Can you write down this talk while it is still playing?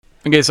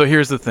Okay, so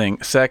here's the thing.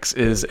 Sex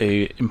is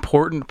a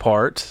important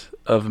part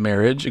of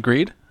marriage.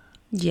 Agreed?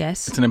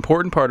 Yes. It's an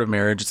important part of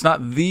marriage. It's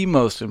not the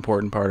most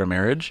important part of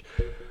marriage.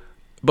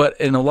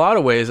 But in a lot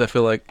of ways, I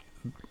feel like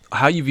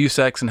how you view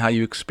sex and how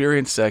you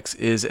experience sex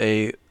is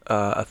a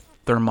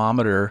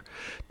thermometer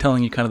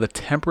telling you kind of the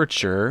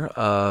temperature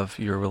of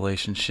your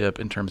relationship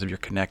in terms of your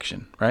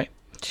connection, right?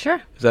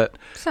 Sure. Is that...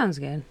 Sounds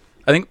good.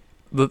 I think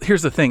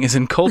here's the thing, is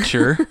in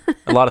culture,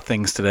 a lot of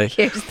things today.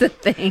 Here's the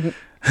thing.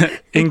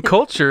 In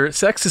culture,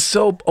 sex is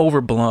so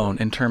overblown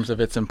in terms of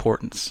its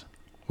importance.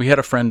 We had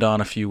a friend on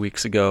a few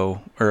weeks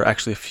ago, or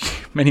actually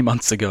many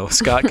months ago,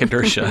 Scott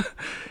Kadersha.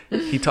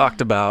 He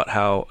talked about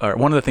how, or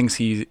one of the things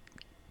he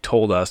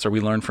told us, or we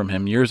learned from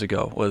him years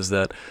ago, was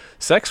that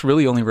sex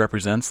really only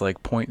represents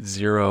like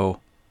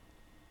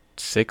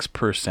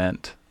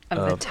 0.06%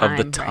 of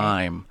the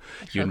time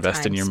you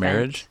invest in your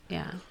marriage.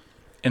 Yeah.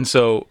 And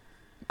so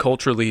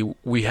culturally,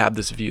 we have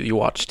this view. You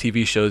watch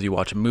TV shows, you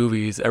watch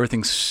movies,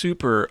 everything's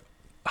super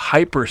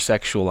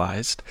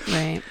hyper-sexualized.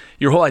 Right.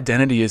 Your whole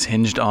identity is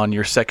hinged on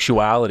your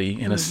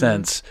sexuality in a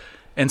sense.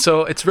 And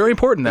so it's very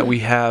important that we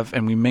have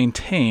and we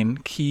maintain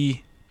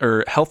key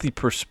or healthy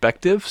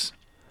perspectives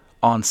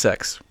on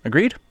sex.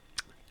 Agreed?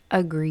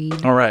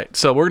 Agreed. All right.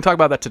 So we're going to talk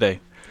about that today.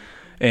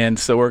 And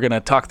so we're going to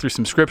talk through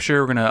some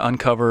scripture. We're going to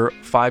uncover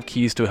 5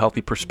 keys to a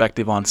healthy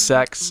perspective on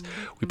sex.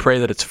 We pray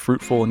that it's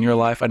fruitful in your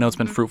life. I know it's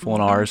been fruitful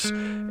in ours.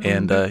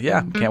 And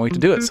can't wait to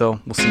do it.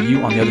 So we'll see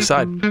you on the other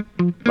side.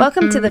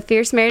 Welcome to the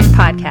Fierce Marriage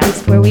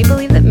Podcast, where we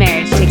believe that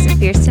marriage takes a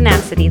fierce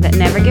tenacity that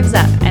never gives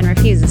up and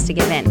refuses to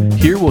give in.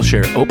 Here we'll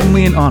share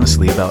openly and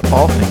honestly about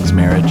all things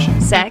marriage,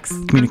 Sex,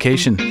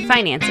 communication,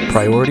 finances,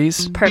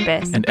 priorities,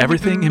 purpose, and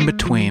everything in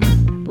between.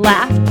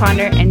 Laugh,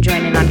 ponder, and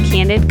join in on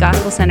candid,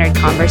 gospel-centered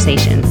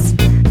conversations.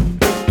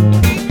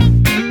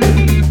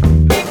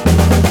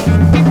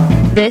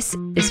 This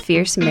is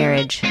Fierce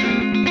Marriage.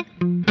 I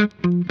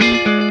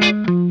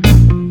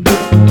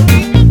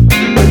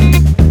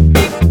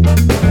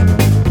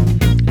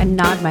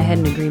nod my head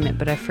in agreement,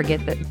 but I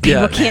forget that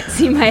people can't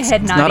see my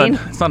head nodding.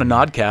 It's not a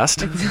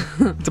nodcast.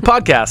 It's a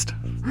podcast.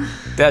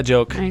 Dad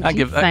joke. I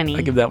give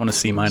that one a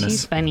C minus.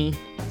 She's funny.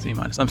 C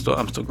minus. I'm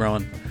still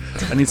growing.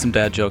 I need some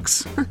dad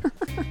jokes.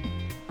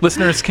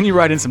 Listeners, can you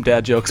write in some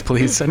dad jokes,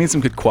 please? I need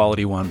some good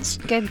quality ones.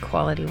 Good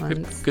quality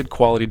ones. Good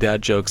quality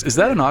dad jokes. Is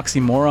that an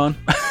oxymoron?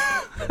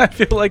 I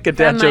feel like a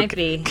dad joke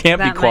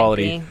can't be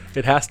quality.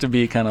 It has to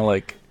be kind of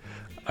like,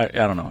 I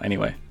don't know.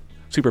 Anyway,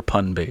 super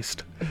pun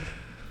based.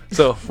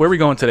 So where are we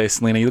going today,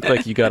 Selena? You look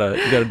like you got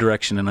a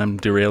direction, and I'm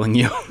derailing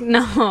you.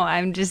 No,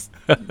 I'm just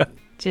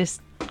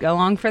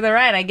along for the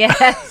ride, I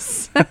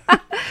guess.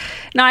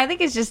 No, I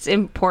think it's just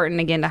important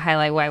again to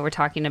highlight why we're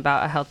talking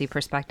about a healthy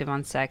perspective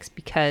on sex,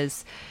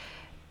 because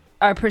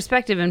our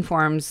perspective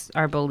informs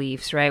our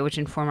beliefs, right, which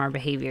inform our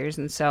behaviors.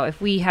 And so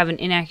if we have an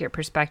inaccurate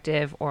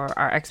perspective or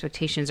our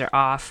expectations are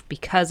off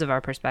because of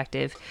our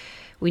perspective,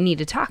 we need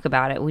to talk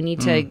about it. We need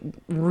to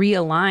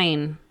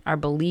realign our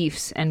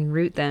beliefs and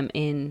root them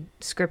in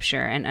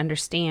Scripture and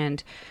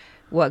understand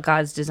what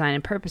God's design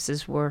and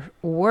purposes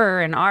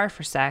were and are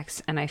for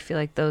sex. And I feel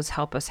like those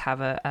help us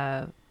have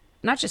a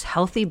not just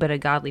healthy, but a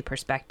godly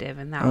perspective,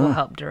 and that will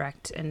help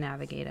direct and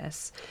navigate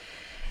us.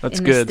 That's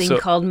in good. This thing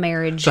called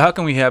marriage. So how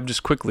can we have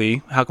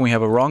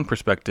a wrong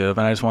perspective?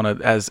 And I just want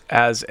to,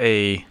 as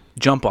a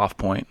jump off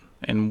point,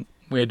 and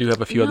we do have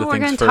a few other things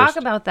first. We're going to talk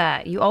about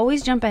that. You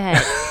always jump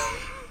ahead.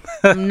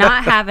 I'm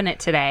not having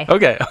it today.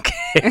 Okay.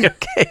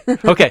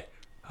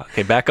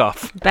 Back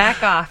off.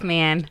 Back off,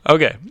 man.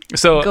 Okay.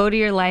 So go to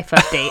your life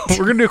update.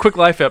 We're going to do a quick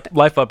life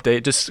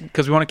update just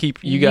because we want to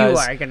keep you guys. You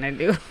are going to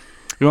do.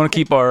 We want to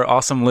keep our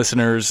awesome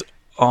listeners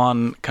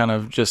on kind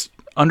of just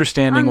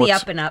understanding on the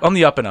up and up. On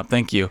the up and up.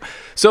 Thank you.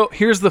 So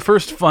here's the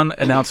first fun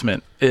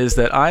announcement is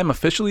that I am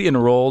officially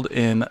enrolled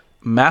in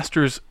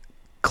master's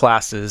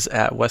classes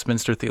at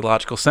Westminster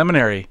Theological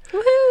Seminary.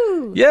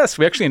 Woohoo! Yes,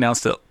 we actually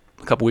announced it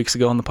a couple weeks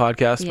ago on the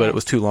podcast, but it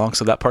was too long,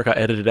 so that part got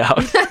edited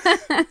out.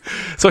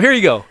 So here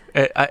you go.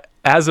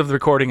 As of the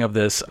recording of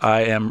this,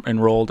 I am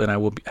enrolled,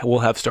 and will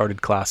have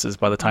started classes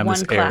by the time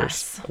this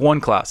airs.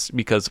 One class,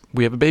 because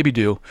we have a baby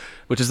due,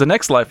 which is the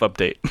next life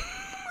update.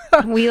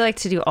 We like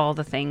to do all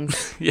the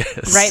things.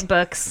 Yes. Write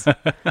books.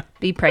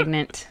 Be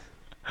pregnant.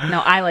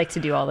 No, I like to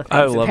do all the things.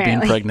 I love being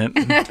pregnant.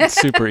 It's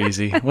super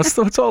easy. What's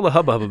all the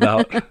hubbub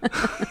about?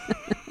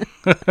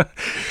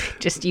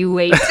 Just you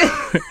wait.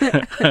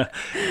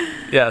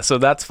 Yeah, so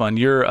that's fun.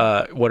 You're,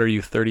 what are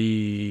you,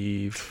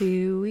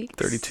 32 weeks?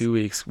 32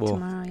 weeks. Well,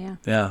 tomorrow, yeah.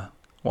 Yeah.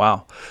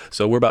 Wow.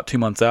 So we're about 2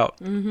 months out.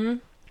 Mm-hmm.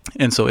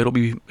 And so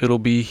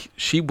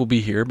she will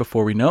be here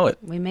before we know it.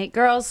 We make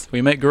girls.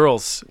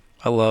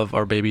 I love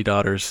our baby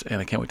daughters,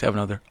 and I can't wait to have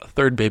a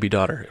third baby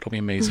daughter. It'll be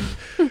amazing.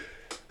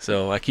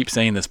 So I keep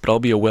saying this, but I'll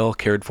be a well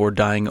cared for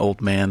dying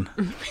old man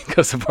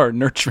because of our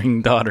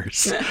nurturing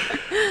daughters.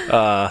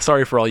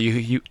 Sorry for all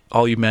you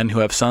men who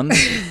have sons,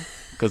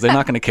 because they're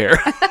not going to care.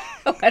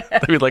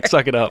 They'd be like,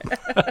 suck it up.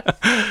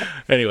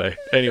 Anyway.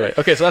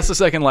 Okay, so that's the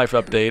second life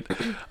update.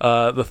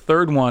 The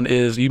third one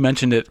is, you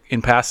mentioned it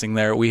in passing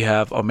there, we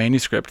have a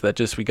manuscript that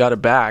we got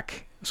it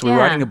back So we're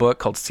writing a book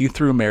called See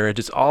Through Marriage.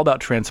 It's all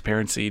about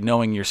transparency,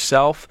 knowing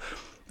yourself,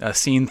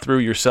 seeing through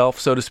yourself,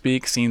 so to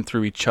speak, seeing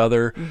through each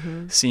other,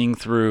 seeing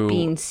through...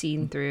 Being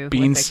seen through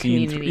being with the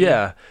seen community.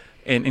 Yeah,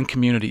 and in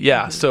community.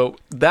 Yeah, so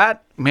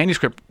that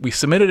manuscript, we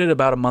submitted it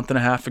about a month and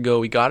a half ago.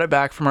 We got it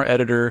back from our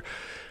editor,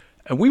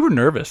 and we were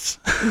nervous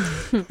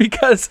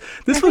because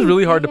this was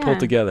really hard to pull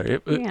together.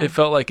 It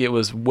felt like it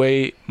was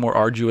way more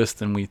arduous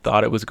than we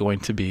thought it was going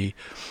to be.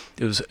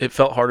 It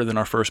felt harder than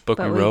our first book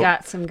we wrote. But we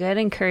got some good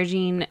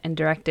encouraging and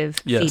directive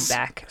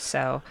feedback.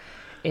 So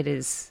it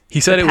is... He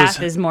said the it path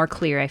was... is more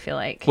clear, I feel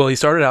like. Well, he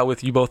started out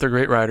with, you both are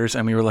great writers,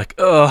 and we were like,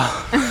 ugh.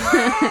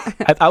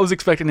 I was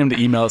expecting him to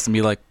email us and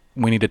be like,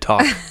 we need to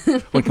talk.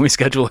 When can we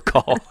schedule a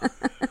call?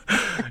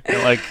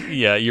 Like,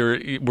 yeah,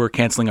 we're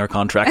canceling our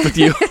contract with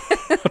you.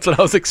 That's what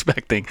I was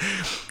expecting.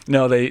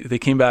 No, they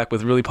came back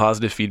with really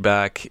positive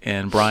feedback,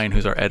 and Brian,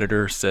 who's our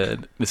editor,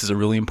 said, this is a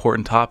really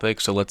important topic,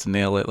 so let's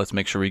nail it. Let's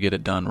make sure we get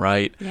it done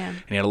right. Yeah.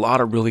 And he had a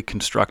lot of really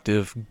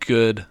constructive,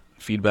 good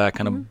feedback,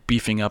 kind of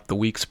beefing up the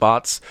weak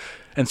spots.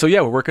 And so, yeah,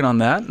 we're working on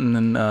that.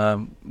 And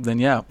then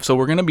yeah. So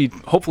we're going to be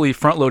hopefully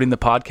front-loading the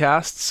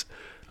podcasts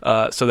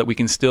so that we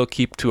can still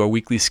keep to our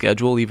weekly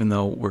schedule, even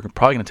though we're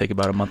probably going to take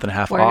about a month and a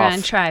half off. We're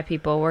going to try,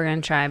 people. We're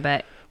going to try,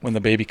 but... when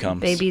the baby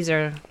comes. Babies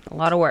are a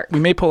lot of work. We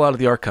may pull out of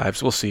the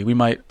archives. We'll see.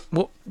 We're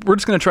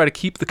just going to try to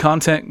keep the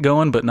content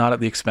going, but not at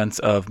the expense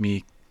of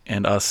me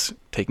and us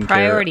taking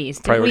priorities.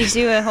 Care. Did we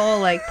do a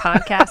whole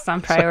podcast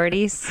on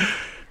priorities?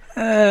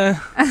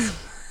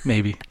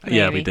 Maybe.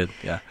 Yeah, we did.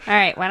 Yeah. All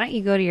right. Why don't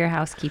you go to your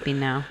housekeeping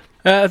now?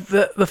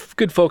 The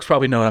good folks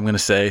probably know what I'm going to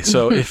say.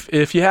 So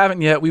if you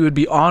haven't yet, we would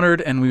be honored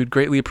and we would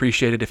greatly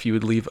appreciate it if you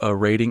would leave a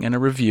rating and a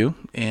review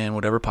in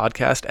whatever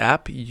podcast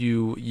app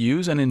you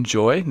use and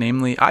enjoy,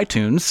 namely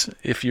iTunes.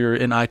 If you're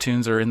in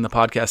iTunes or in the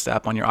podcast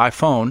app on your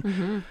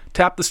iPhone,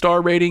 tap the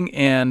star rating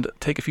and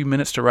take a few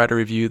minutes to write a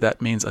review.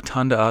 That means a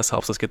ton to us,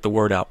 helps us get the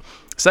word out.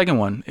 Second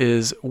one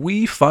is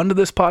we fund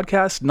this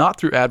podcast not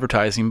through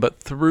advertising, but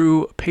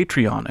through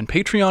Patreon. And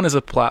Patreon is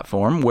a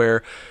platform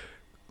where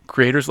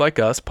creators like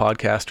us,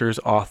 podcasters,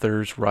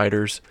 authors,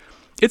 writers,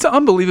 it's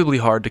unbelievably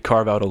hard to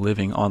carve out a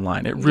living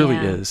online. It really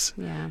is.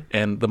 Yeah.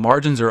 And the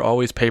margins are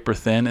always paper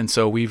thin. And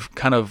so we've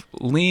kind of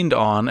leaned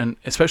on, and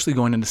especially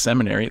going into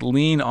seminary,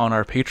 lean on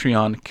our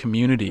Patreon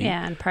community.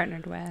 Yeah, and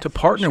partnered with. To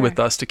partner with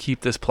us to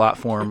keep this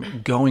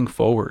platform going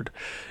forward.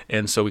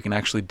 And so we can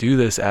actually do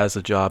this as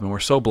a job. And we're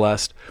so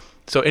blessed.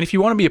 So, and if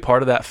you want to be a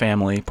part of that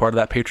family, part of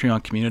that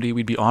Patreon community,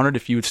 we'd be honored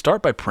if you would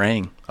start by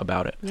praying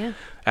about it. Yeah.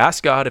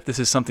 Ask God if this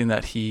is something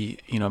that he,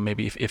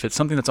 maybe if it's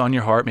something that's on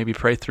your heart, maybe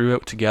pray through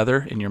it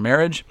together in your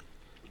marriage.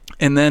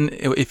 And then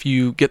if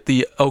you get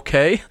the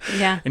okay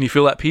and you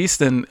feel at peace,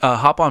 then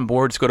hop on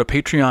board. Just go to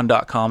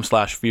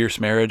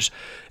patreon.com/fiercemarriage.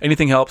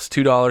 Anything helps.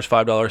 $2,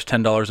 $5,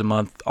 $10 a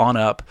month on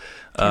up.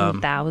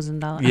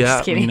 $10,000.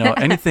 Yeah,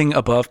 anything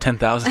above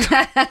 10,000.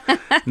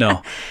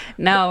 No,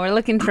 we're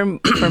looking for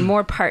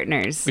more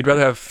partners. We'd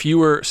rather have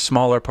fewer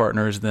smaller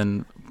partners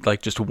than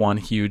like just one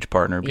huge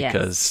partner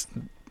because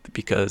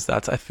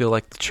that's, I feel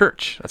like, the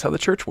church. That's how the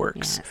church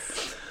works.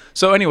 Yes.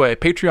 So anyway,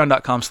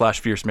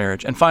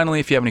 patreon.com/fiercemarriage. And finally,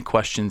 if you have any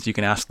questions, you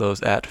can ask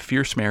those at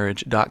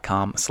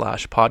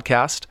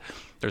fiercemarriage.com/podcast.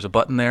 There's a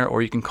button there,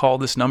 or you can call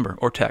this number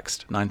or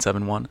text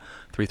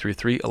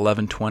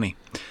 971-333-1120.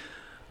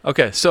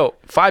 Okay, so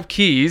 5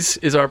 keys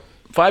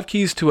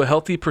to a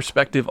healthy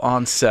perspective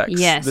on sex.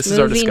 Yes, this is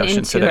our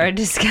discussion today. Our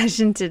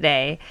discussion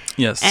today.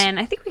 Yes. And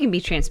I think we can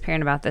be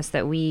transparent about this,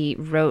 that you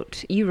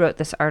wrote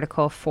this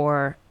article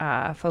for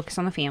Focus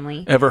on the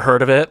Family. Ever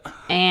heard of it?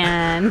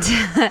 And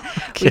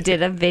we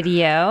did a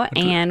video,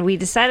 and we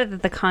decided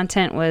that the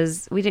content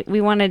was,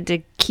 we wanted to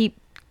keep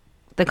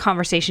the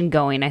conversation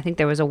going. I think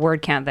there was a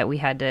word count that we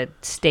had to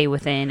stay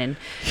within, and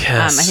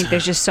I think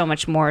there's just so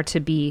much more to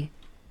be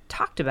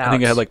talked about. I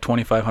think I had like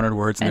 2,500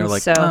 words, and they're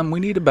like, we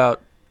need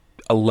about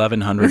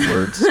 1,100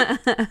 words.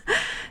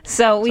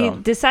 So we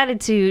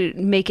decided to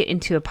make it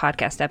into a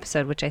podcast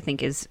episode, which I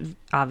think is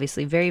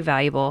obviously very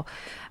valuable.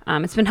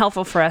 It's been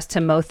helpful for us to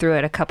mow through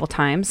it a couple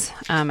times.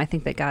 I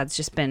think that God's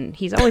just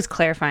he's always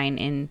clarifying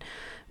in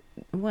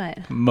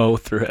what? Mow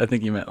through it. I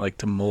think you meant like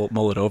to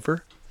mull it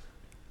over.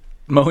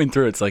 Mowing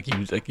through it's like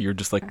you're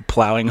just like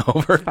plowing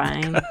over.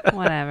 Fine,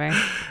 whatever.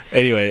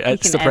 Anyway,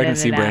 it's the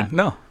pregnancy brain.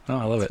 No,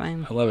 I love it.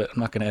 Fine. I love it. I'm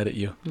not going to edit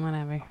you.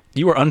 Whatever.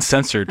 You are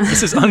uncensored.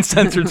 This is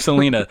uncensored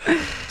Selena.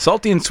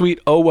 Salty and sweet.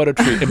 Oh, what a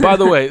treat. And by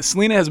the way,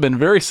 Selena has been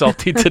very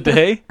salty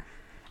today.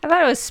 I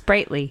thought it was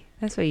sprightly.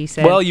 That's what you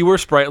said. Well, you were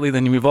sprightly,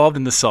 then you evolved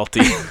into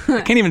salty.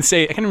 I can't even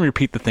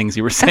repeat the things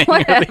you were saying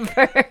earlier.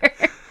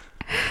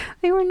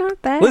 They were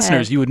not bad.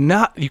 Listeners, you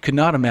could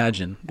not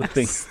imagine the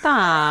things.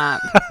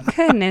 Stop.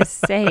 Goodness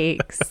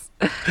sakes.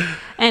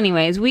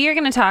 Anyways, we are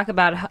going to talk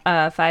about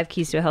 5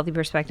 keys to a healthy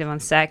perspective on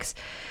sex.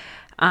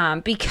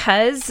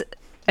 Because,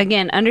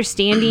 again,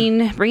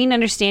 bringing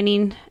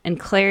understanding and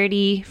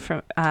clarity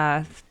from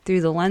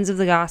through the lens of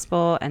the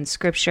gospel and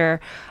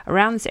scripture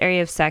around this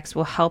area of sex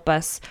will help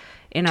us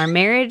in our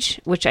marriage,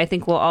 which I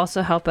think will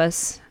also help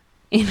us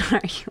in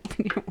our... You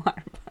open your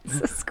water bottle,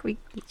 so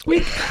squeaky.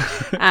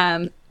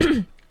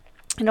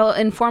 it'll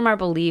inform our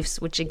beliefs,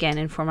 which again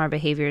inform our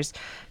behaviors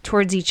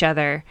towards each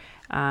other,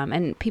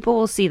 and people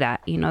will see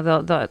that.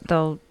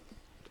 They'll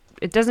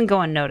it doesn't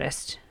go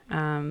unnoticed.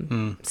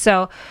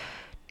 So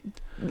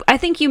I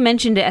think you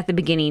mentioned it at the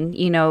beginning.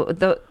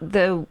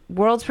 The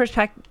world's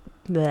perspective,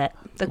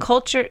 the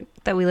culture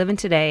that we live in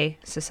today,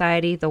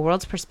 society, the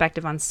world's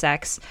perspective on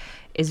sex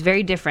is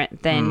very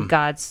different than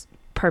God's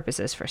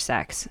purposes for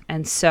sex,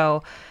 and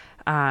so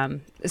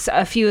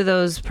a few of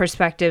those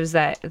perspectives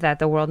that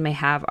the world may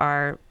have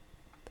are,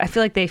 I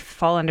feel like they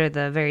fall under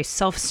the very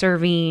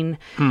self-serving.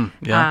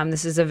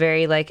 This is a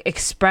very like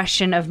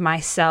expression of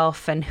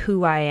myself and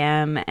who I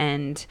am,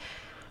 and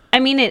I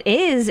mean it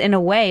is in a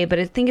way, but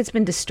I think it's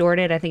been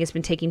distorted. I think it's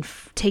been taken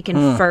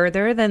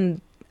further than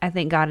I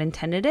think God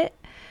intended it.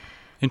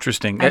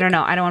 Interesting. I don't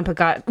know. I don't want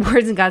to put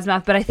words in God's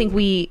mouth, but I think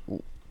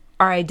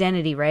our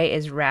identity, right,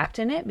 is wrapped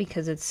in it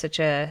because it's such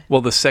a...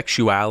 Well, the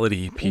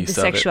sexuality piece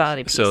of it. The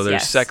sexuality piece, So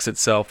there's yes. sex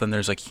itself, and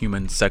there's like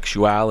human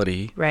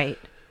sexuality. Right.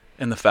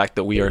 And the fact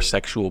that we are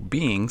sexual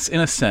beings, in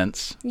a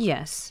sense.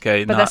 Yes.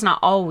 Okay. But that's not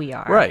all we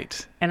are.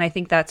 Right. And I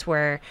think that's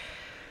where...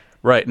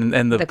 Right.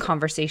 And the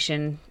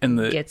conversation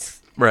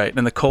gets... Right.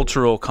 And the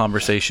cultural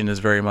conversation is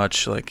very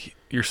much like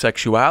your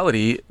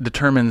sexuality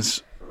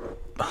determines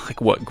like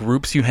what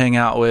groups you hang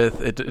out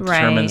with. It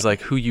determines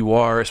like who you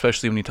are,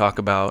 especially when you talk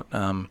about...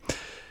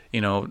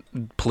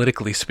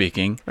 politically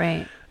speaking,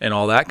 right, and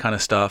all that kind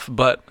of stuff.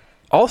 But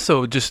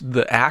also just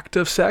the act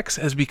of sex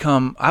has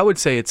become, I would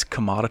say it's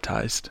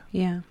commoditized.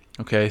 Yeah.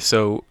 Okay.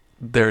 So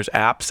there's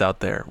apps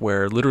out there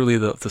where literally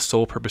the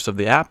sole purpose of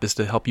the app is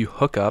to help you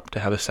hook up, to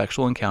have a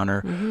sexual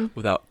encounter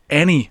without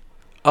any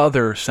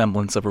other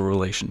semblance of a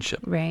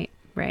relationship. Right.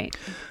 Right.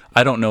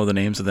 I don't know the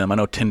names of them. I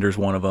know Tinder's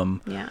one of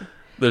them. Yeah.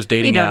 There's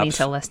dating apps. You don't need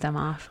to list them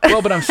off.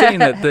 Well, but I'm saying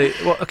that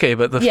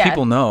but the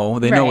people know,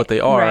 they know what they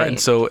are. Right. And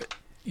so,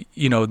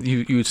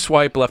 you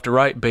swipe left or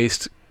right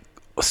based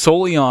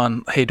solely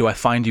on, hey, do I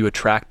find you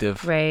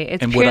attractive? Right.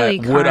 It's and purely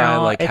would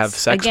I carnal. have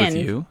sex again,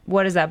 with you?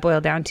 What does that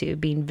boil down to?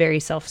 Being very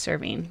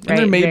self-serving, right?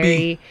 And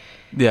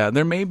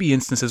there may be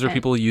instances where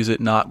people use it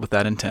not with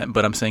that intent,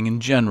 but I'm saying in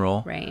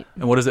general. Right.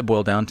 And what does it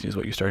boil down to is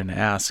what you're starting to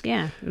ask.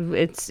 Yeah.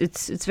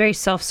 It's very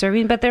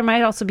self-serving, but there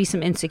might also be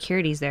some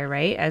insecurities there,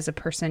 right? As a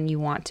person, you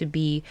want to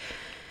be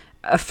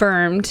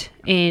affirmed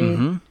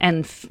in,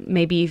 and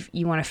maybe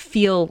you want to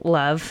feel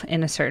love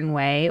in a certain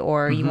way,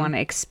 or you want to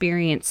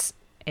experience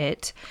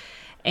it.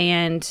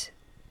 And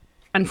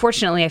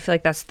unfortunately, I feel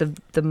like that's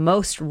the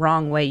most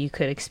wrong way you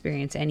could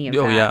experience any of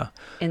that. Oh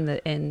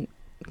yeah.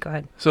 Go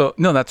ahead. So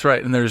no, that's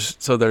right. And there's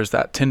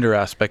that Tinder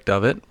aspect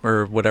of it,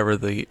 or whatever,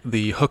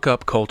 the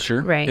hookup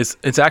culture. Right.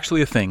 It's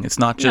actually a thing. It's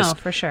not just... No,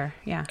 for sure.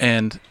 Yeah.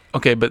 And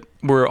okay, but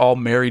we're all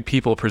married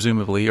people,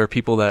 presumably, or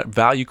people that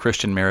value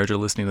Christian marriage are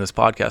listening to this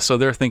podcast. So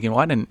they're thinking,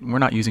 well, we're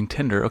not using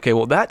Tinder. Okay,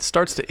 well, that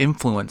starts to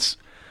influence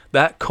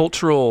that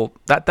cultural,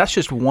 that's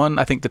just one,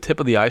 I think, the tip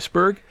of the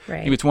iceberg.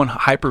 Right. It's one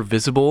hyper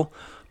visible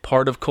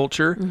part of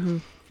culture.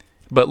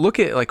 But look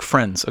at like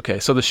Friends. Okay,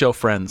 so the show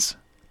Friends,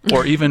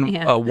 or even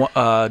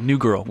New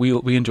Girl.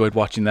 We enjoyed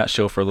watching that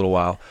show for a little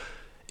while.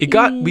 We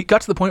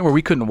got to the point where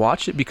we couldn't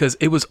watch it because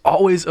it was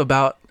always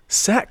about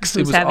sex.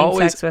 Who's it was having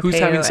always sex with who's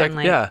having sex.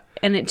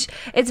 And it's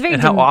very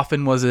and how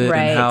often was it,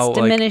 right, and how it's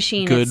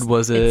diminishing. Good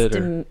was it?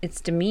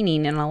 It's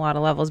demeaning in a lot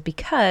of levels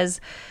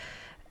because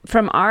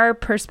from our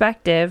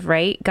perspective,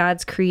 right,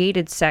 God's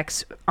created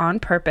sex on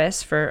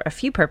purpose for a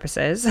few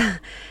purposes,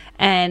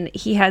 and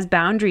He has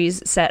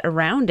boundaries set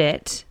around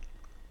it,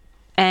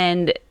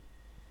 and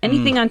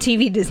anything on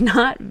TV does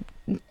not.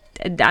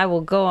 I will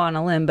go on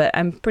a limb, but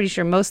I'm pretty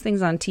sure most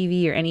things on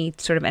TV or any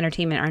sort of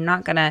entertainment are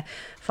not going to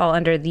fall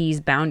under these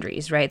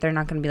boundaries, right? They're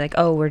not going to be like,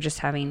 oh, we're just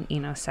having,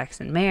 sex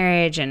and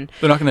marriage. And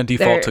they're not going to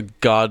default to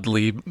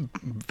godly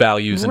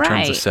values in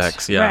terms of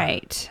sex. Yeah.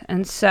 Right.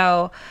 And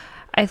so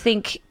I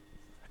think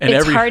and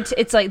it's hard to,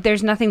 it's like,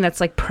 there's nothing that's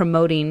like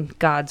promoting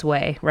God's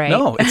way, right?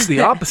 No, it's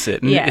the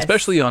opposite. And yes.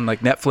 especially on like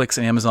Netflix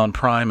and Amazon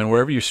Prime and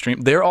wherever you stream,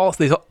 they all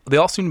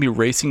seem to be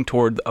racing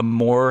toward a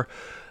more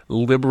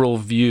liberal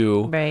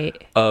view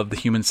right. of the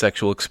human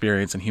sexual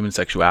experience and human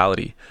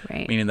sexuality,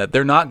 right. meaning that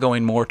they're not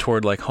going more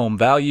toward like home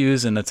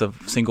values and it's a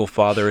single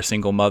father, a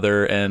single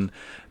mother, and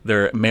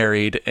they're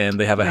married and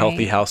they have a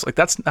healthy house. Like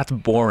that's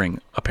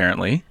boring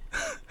apparently.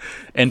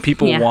 And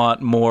people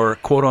want more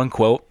quote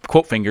unquote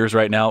quote fingers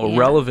right now,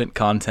 relevant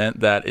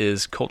content that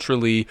is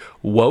culturally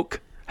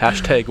woke,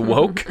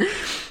 #woke.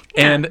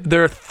 And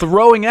they're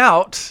throwing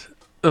out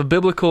a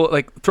biblical,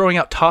 like throwing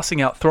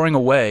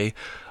away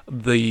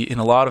in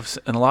a lot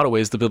of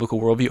ways the biblical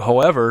worldview.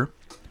 However,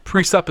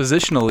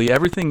 presuppositionally,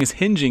 everything is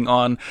hinging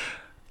on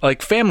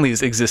like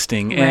families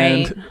existing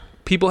and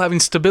people having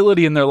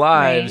stability in their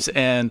lives,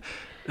 and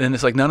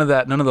it's like none of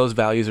those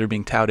values are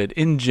being touted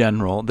in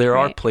general. There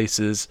are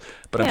places,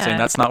 but I'm saying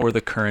that's not where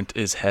the current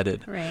is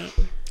headed. Right.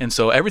 And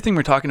so everything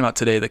we're talking about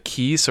today, the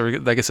keys. So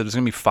like I said, there's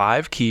going to be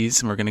 5 keys,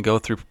 and we're going to go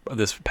through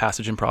this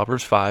passage in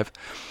Proverbs 5,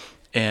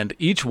 and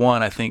each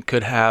one I think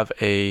could have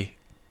a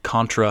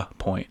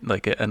contrapoint,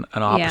 like an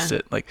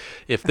opposite. Like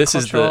if this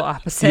is cultural the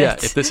opposite. yeah,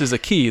 if this is a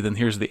key, then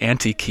here's the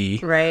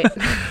anti-key. Right.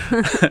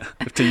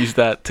 To use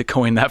that, to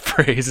coin that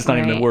phrase, it's not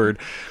even a Right. word,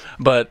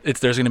 but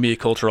there's going to be a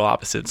cultural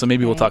opposite. So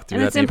maybe we'll talk through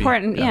and that. it's maybe.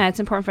 important. Yeah, it's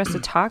important for us to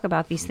talk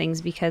about these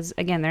things because,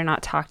 again, they're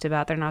not talked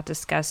about. They're not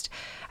discussed,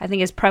 I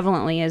think, as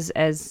prevalently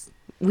as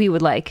we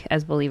would like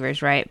as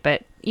believers, right?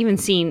 But even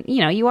seeing,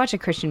 you watch a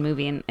Christian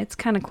movie and it's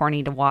kind of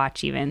corny to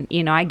watch even.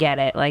 I get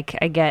it. Like,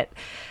 I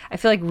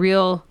feel like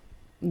real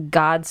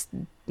God's,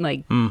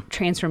 like,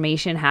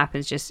 transformation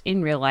happens just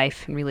in real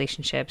life and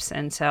relationships.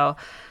 And so,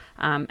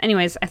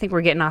 anyways, I think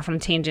we're getting off on a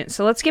tangent.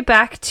 So let's get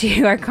back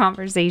to our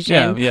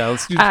conversation. Yeah.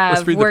 Let's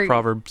read the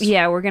Proverbs.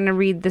 Yeah, we're going to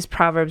read this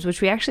Proverbs,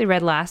 which we actually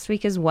read last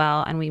week as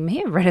well. And we may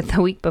have read it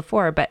the week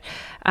before, but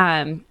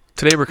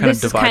today we're kind of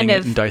this is dividing kind it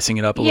of- and dicing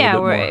it up a little bit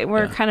more.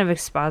 We're Yeah. kind of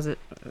expositing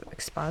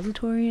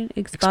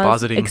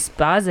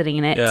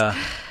it. Yeah.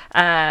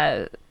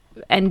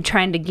 And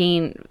trying to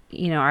gain,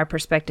 our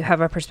perspective,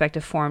 have our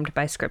perspective formed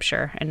by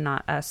Scripture and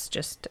not us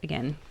just,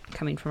 again,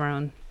 coming from our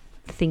own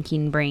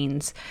thinking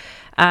brains.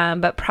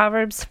 But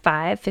Proverbs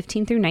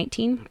 5:15 through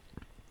 19.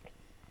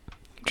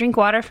 Drink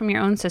water from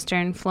your own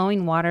cistern,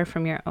 flowing water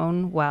from your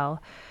own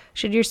well.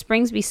 Should your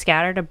springs be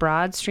scattered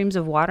abroad, streams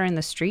of water in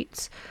the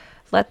streets?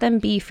 Let them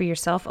be for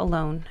yourself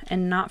alone,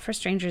 and not for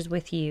strangers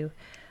with you.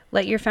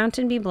 Let your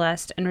fountain be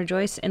blessed, and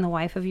rejoice in the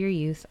wife of your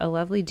youth, a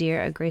lovely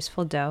deer, a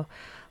graceful doe.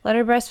 Let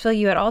her breast fill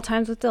you at all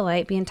times with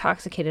delight, be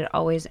intoxicated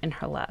always in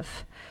her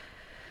love.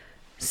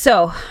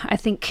 So, I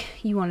think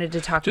you wanted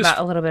to talk about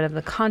a little bit of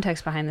the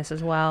context behind this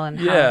as well. And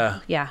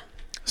Yeah.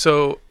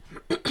 So,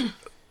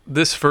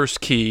 this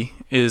first key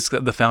is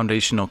the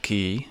foundational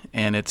key,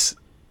 and it's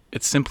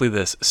simply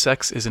this: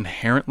 sex is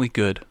inherently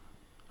good.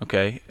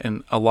 Okay,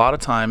 and a lot of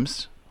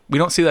times we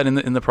don't see that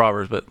in the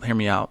Proverbs, but hear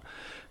me out,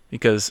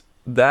 because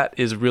that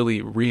is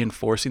really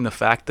reinforcing the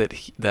fact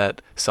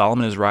that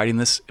Solomon is writing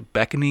this,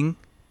 beckoning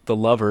the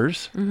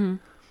lovers,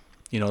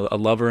 a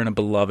lover and a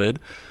beloved.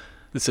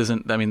 This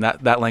isn't,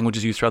 that language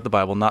is used throughout the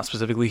Bible, not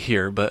specifically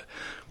here, but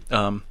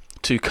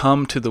to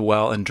come to the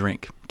well and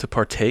drink, to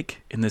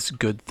partake in this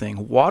good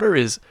thing. Water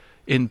is,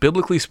 in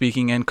biblically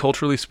speaking and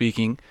culturally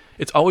speaking,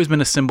 it's always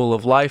been a symbol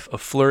of life,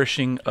 of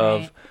flourishing,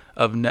 Right.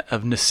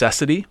 of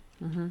necessity.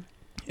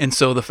 And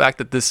so the fact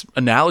that this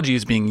analogy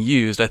is being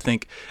used, I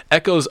think,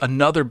 echoes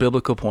another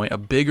biblical point, a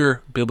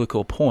bigger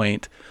biblical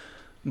point,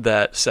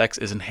 that sex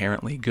is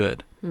inherently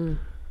good.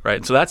 Right?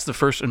 And so that's the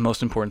first and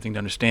most important thing to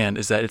understand,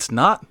 is that it's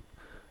not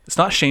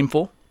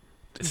shameful.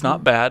 It's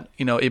not bad.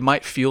 It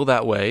might feel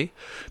that way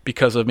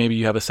because of maybe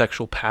you have a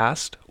sexual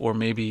past, or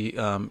maybe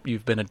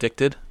you've been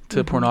addicted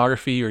to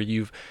pornography, or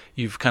you've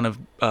kind of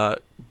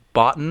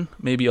bought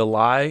maybe a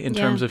lie in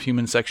terms of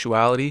human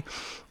sexuality,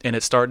 and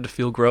it started to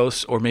feel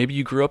gross. Or maybe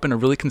you grew up in a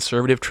really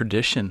conservative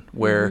tradition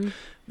where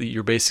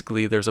you're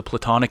basically, there's a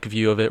Platonic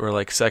view of it where,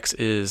 like, sex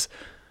is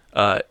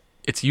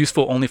it's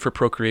useful only for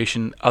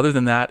procreation. Other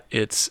than that,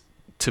 it's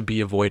to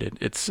be avoided.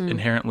 It's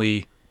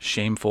inherently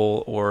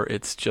shameful, or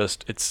it's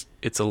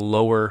a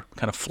lower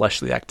kind of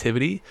fleshly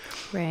activity.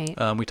 Right.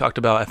 We talked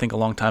about, I think a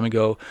long time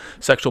ago,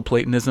 sexual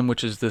Platonism,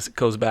 which is this,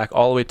 goes back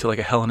all the way to like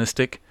a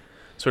Hellenistic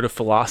sort of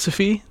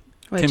philosophy.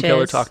 Tim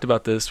Keller talked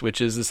about this, which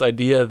is this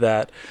idea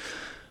that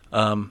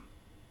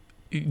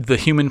the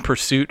human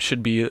pursuit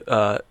should be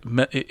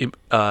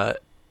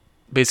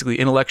basically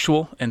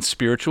intellectual and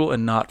spiritual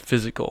and not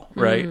physical,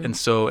 right? And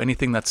so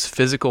anything that's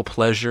physical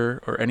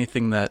pleasure, or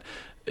anything that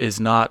is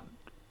not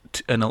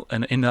an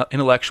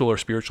intellectual or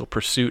spiritual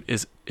pursuit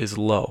is a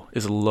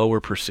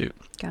lower pursuit.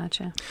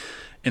 Gotcha.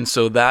 And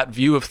so that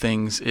view of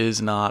things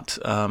is not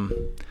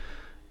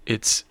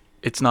it's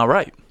not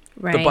right.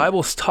 Right. The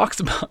Bible talks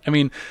about,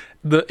 in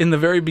the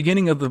very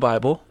beginning of the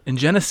Bible, in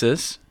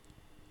Genesis,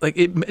 like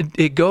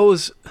it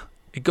goes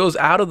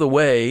out of the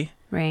way,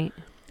 Right.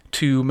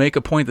 to make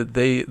a point that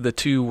the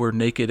two were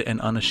naked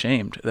and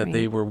unashamed, that Right.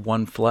 they were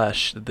one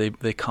flesh, that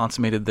they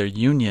consummated their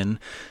union.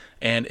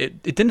 And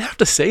it didn't have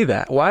to say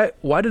that.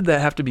 Why did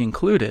that have to be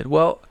included?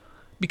 Well,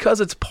 because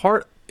it's a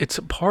part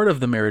of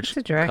the marriage It's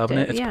a directive,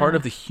 covenant. It's part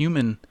of the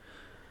human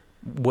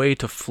way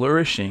to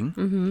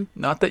flourishing.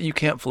 Not that you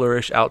can't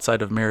flourish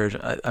outside of marriage.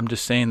 I'm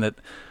just saying that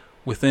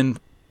within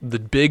the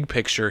big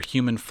picture,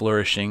 human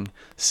flourishing,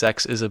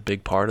 sex is a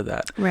big part of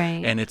that.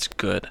 Right. And it's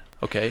good.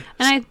 Okay.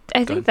 And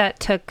I think that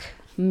took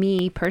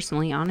me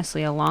personally,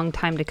 honestly, a long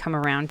time to come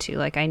around to.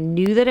 Like, I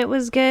knew that it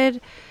was good,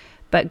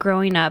 but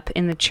growing up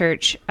in the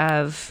church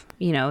of,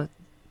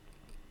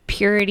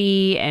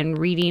 purity and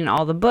reading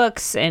all the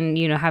books and,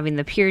 having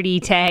the purity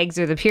tags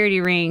or the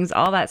purity rings,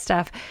 all that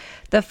stuff,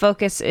 the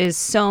focus is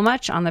so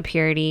much on the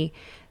purity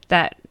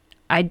that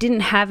I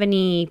didn't have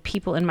any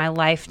people in my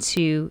life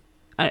to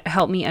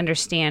help me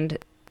understand,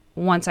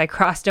 once I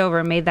crossed over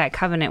and made that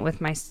covenant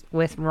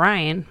with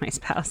Ryan, my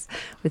spouse,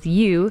 with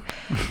you,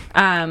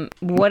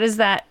 what does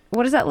that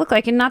look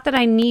like? And not that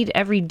I need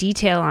every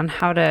detail on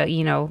how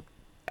to,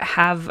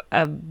 have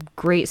a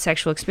great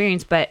sexual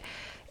experience, but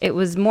it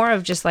was more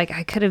of just like,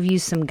 I could have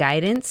used some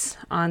guidance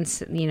on,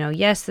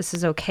 yes, this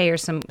is okay, or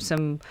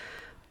some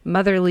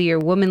motherly or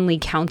womanly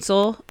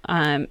counsel.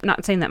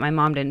 Not saying that my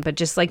mom didn't, but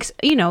just like,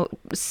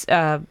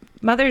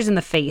 mothers in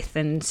the faith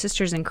and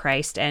sisters in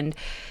Christ, and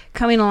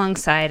coming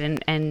alongside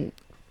and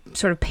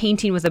sort of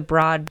painting with a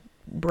broad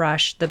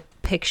brush the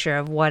picture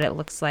of what it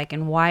looks like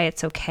and why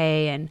it's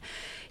okay, and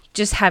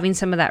just having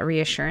some of that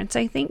reassurance.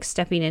 I think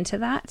stepping into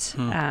that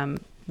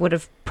would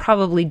have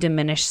probably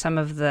diminished some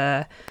of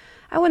the,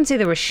 I wouldn't say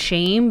there was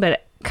shame,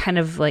 but kind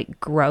of like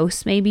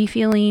gross maybe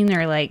feeling,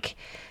 or like,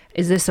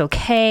 is this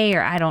okay?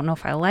 Or I don't know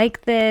if I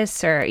like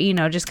this, or,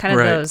 just kind of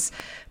those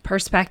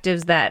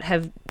perspectives that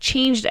have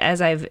changed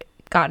as I've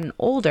gotten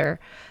older.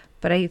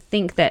 But I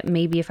think that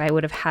maybe if I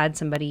would have had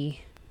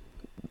somebody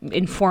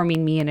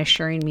informing me and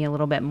assuring me a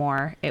little bit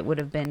more, it would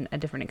have been a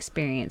different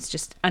experience,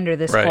 just under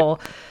this whole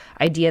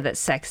idea that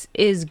sex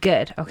is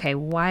good. Okay,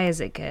 why is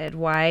it good?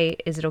 Why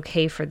is it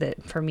okay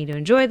for me to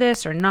enjoy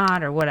this or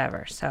not, or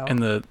whatever? So,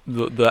 and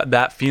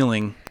that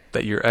feeling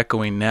that you're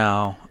echoing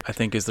now, I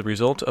think, is the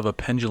result of a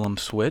pendulum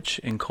switch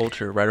in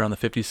culture right around the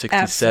 50s, 60s,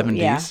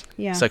 Absolutely. 70s,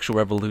 Yeah. sexual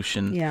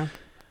revolution. Yeah.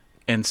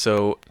 And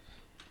so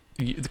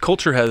the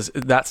culture has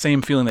that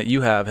same feeling that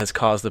you have has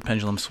caused the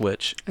pendulum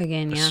switch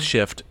Again,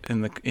 shift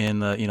in the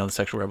the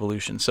sexual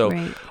revolution. So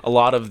a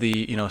lot of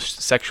the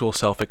sexual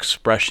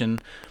self-expression,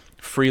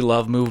 free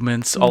love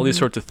movements, all these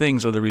sorts of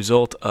things are the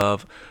result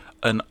of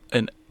an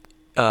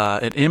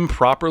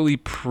improperly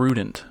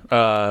prudent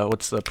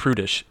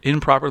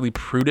improperly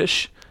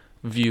prudish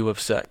view of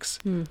sex.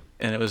 And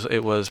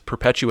it was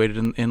perpetuated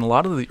in a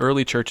lot of the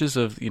early churches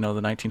of the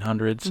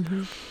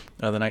 1900s,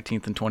 the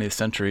 19th and 20th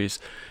centuries,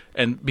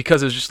 and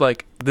because it was just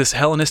like this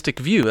Hellenistic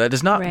view that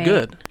is not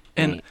good,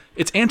 and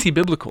it's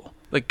anti-biblical.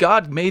 Like,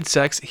 God made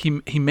sex,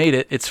 he made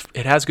it.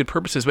 It has good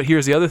purposes, but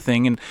here's the other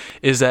thing, and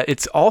is that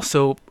it's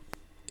also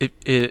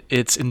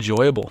it's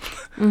enjoyable.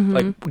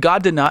 Like,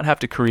 God did not have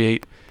to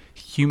create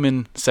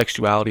human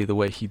sexuality the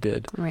way he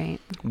did,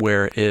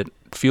 where it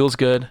feels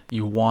good,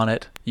 you want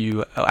it,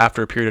 you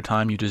after a period of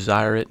time you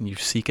desire it and you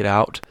seek it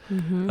out,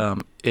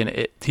 and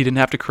he didn't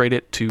have to create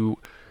it to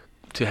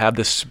have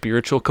this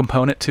spiritual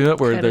component to it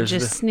where there's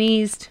just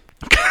sneezed.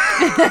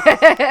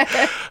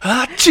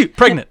 Shoot,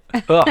 pregnant.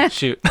 Oh,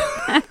 shoot.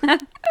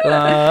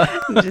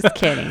 Just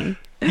kidding.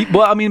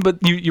 Well, I mean, but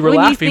you were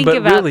laughing,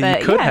 but really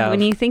you could have.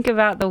 When you think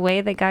about the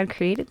way that God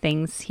created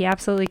things, he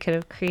absolutely could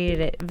have created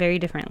it very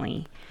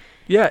differently.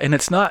 Yeah, and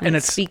it's not, and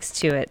it speaks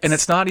to it, and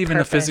it's not even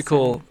a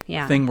physical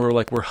thing where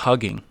we're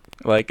hugging.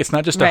 Like, it's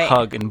not just a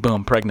hug and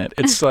boom, pregnant.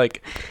 It's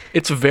like,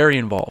 it's very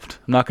involved.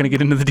 I'm not going to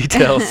get into the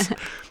details,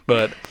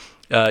 but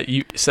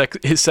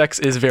his sex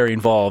is very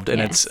involved,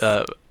 and it's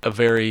a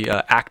very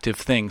active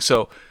thing.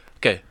 So,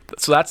 okay,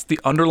 so that's the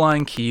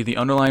underlying key, the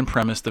underlying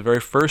premise. The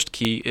very first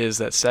key is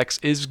that sex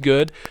is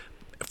good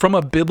from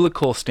a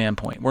biblical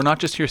standpoint. We're not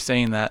just here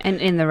saying that, and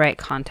in the right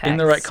context. In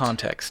the right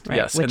context,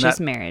 yes, which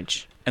is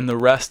marriage. And the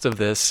rest of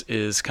this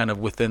is kind of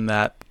within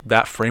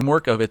that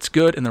framework of it's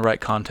good in the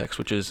right context,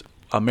 which is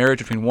a marriage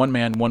between one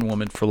man, one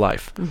woman for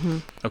life.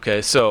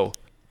 Okay, so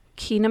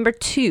key number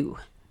 2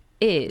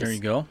 is, there you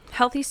go.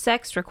 Healthy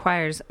sex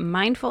requires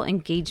mindful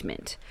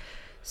engagement.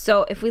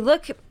 So if we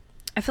look,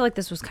 I feel like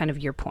this was kind of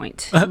your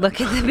point.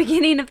 Look at the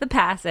beginning of the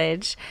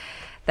passage.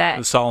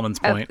 That Solomon's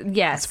point.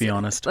 Yes. Let's be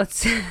honest.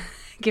 Let's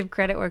give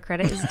credit where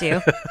credit is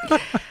due.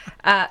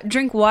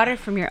 Drink water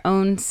from your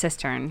own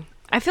cistern.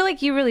 I feel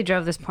like you really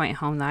drove this point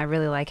home, though. I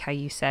really like how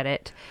you said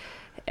it,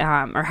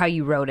 or how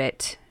you wrote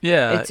it.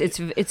 Yeah,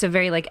 it's a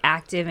very like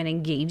active and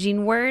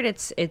engaging word.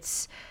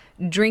 It's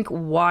drink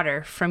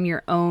water from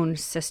your own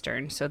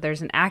cistern. So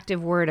there's an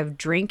active word of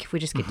drink. If we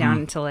just get down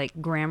into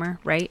like grammar,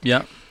 right?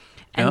 Yeah.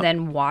 And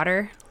then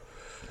water.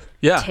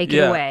 Yeah. Take it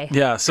away.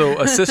 Yeah. So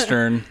a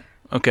cistern.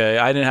 Okay,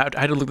 I had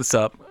to look this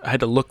up. I had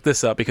to look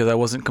this up because I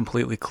wasn't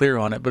completely clear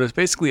on it. But it's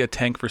basically a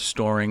tank for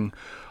storing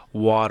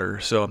water.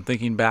 So I'm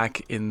thinking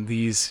back in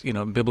these,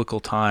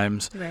 biblical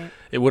times,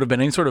 it would have been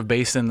any sort of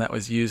basin that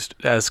was used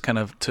as kind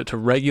of to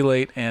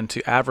regulate and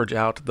to average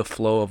out the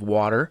flow of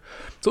water.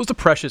 So it's a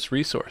precious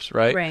resource,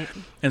 right? Right.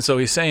 And so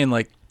he's saying,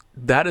 like,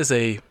 that is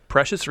a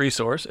precious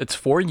resource. It's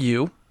for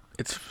you.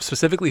 It's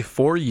specifically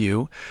for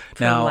you.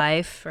 For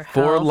life, for health.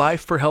 For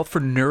life, for health, for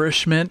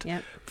nourishment,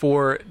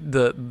 for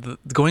the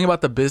going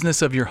about the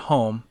business of your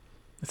home.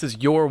 This is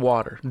your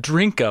water.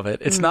 Drink of it.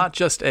 It's not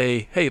just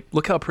hey,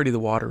 look how pretty the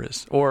water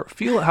is, or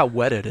feel how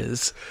wet it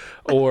is,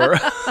 or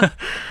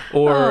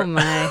oh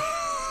my,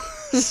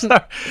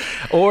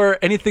 or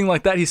anything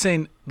like that. He's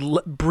saying,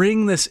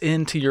 bring this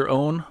into your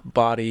own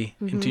body,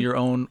 into your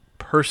own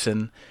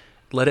person.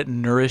 Let it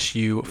nourish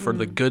you for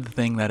the good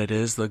thing that it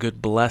is, the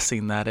good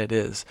blessing that it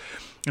is.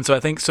 And so I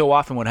think so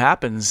often what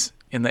happens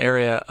in the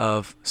area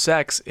of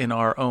sex in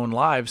our own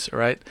lives,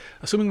 right?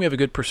 Assuming we have a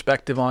good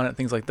perspective on it,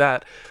 things like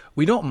that,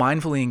 we don't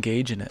mindfully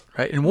engage in it,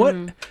 right? In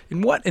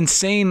what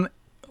insane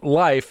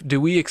life do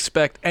we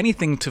expect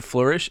anything to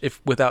flourish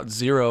without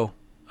zero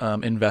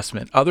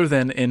investment, other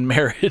than in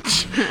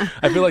marriage?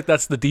 I feel like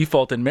that's the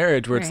default in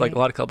marriage, where it's like a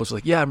lot of couples are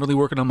like, yeah, I'm really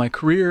working on my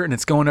career and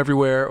it's going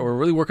everywhere, or we're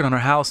really working on our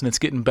house and it's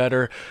getting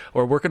better,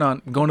 or working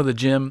on going to the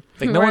gym.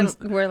 Like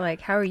we're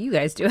like, how are you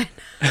guys doing?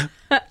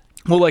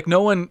 Well, like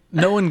no one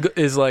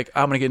is like,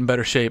 I'm gonna get in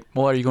better shape.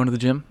 Well, are you going to the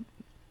gym?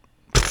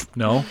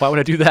 No. Why would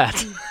I do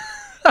that?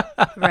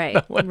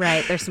 Right.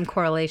 Right. There's some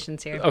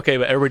correlations here. Okay,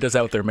 but everybody does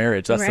that with their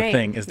marriage. That's the Right.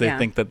 thing, is they Yeah.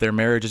 think that their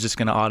marriage is just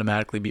going to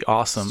automatically be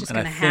awesome. It's just And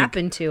going to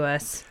happen to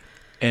us.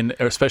 and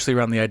especially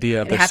around the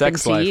idea of It their happened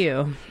sex to life,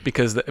 you.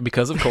 because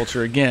of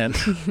culture again.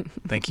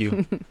 Thank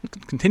you.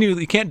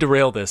 Continually, you can't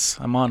derail this.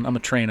 I'm a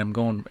train. I'm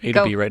going A to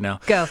Go. B right now.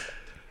 Go.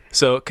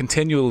 So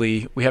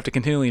we have to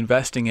continually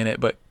investing in it,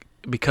 but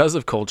because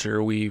of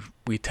culture, we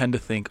tend to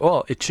think,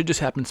 oh, it should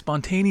just happen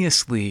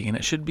spontaneously, and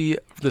it should be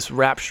this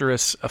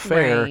rapturous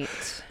affair. Right.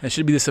 And it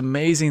should be this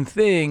amazing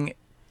thing,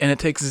 and it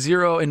takes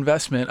zero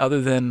investment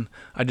other than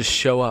I just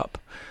show up.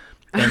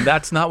 And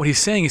that's not what he's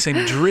saying. He's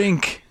saying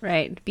drink.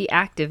 Right. Be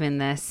active in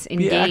this.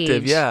 Engage. Be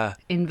active, yeah.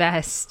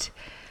 Invest.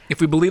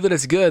 If we believe that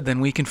it's good, then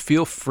we can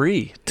feel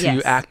free to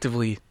Yes.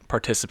 actively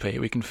participate.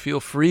 We can feel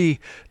free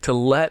to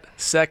let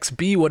sex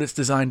be what it's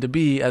designed to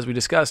be. As we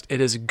discussed, it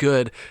is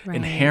good Right.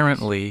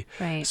 inherently.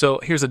 Right. So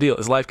here's the deal,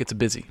 is life gets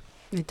busy.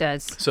 It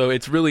does. So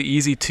it's really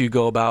easy to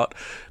go about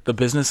the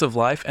business of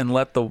life and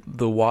let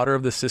the water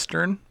of the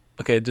cistern,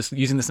 okay, just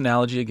using this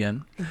analogy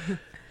again,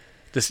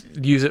 just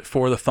use it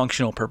for the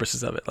functional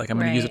purposes of it. Like I'm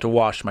going to use it Right. to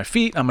wash my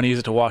feet. I'm going to use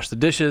it to wash the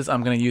dishes.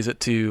 I'm going to use it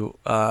to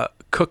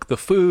cook the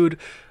food.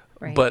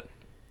 Right. But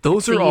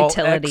those The are all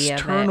utility of it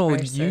external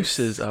versus-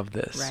 uses of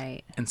this.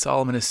 Right. And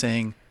Solomon is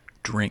saying,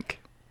 drink.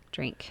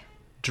 Drink.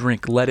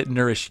 Drink. Let it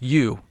nourish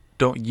you.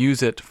 Don't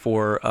use it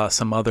for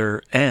some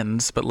other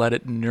ends, but let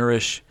it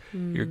nourish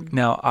your.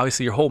 Now,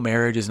 obviously, your whole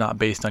marriage is not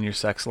based on your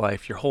sex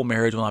life. Your whole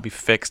marriage will not be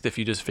fixed if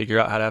you just figure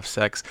out how to have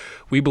sex.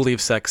 We believe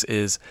sex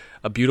is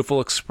a beautiful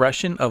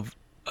expression of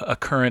a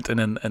current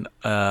and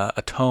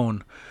a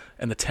tone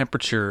and the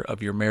temperature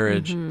of your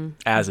marriage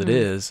as it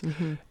is,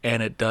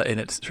 and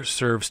it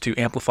serves to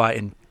amplify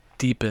and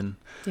deepen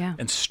Yeah.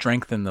 and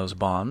strengthen those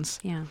bonds.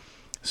 Yeah.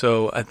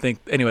 So I think,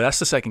 anyway, that's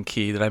the second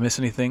key. Did I miss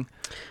anything?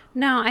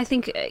 No, I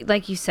think,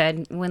 like you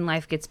said, when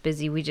life gets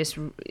busy,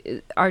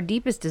 our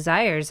deepest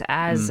desires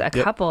as a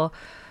yep. couple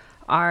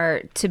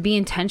are to be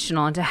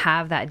intentional and to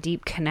have that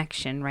deep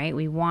connection, right?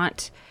 We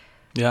want,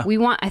 Yeah.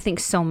 I think,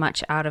 so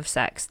much out of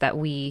sex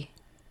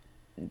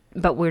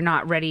but we're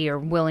not ready or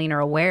willing or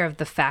aware of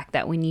the fact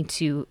that we need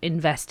to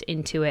invest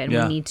into it and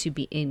Yeah. we need to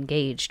be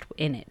engaged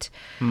in it.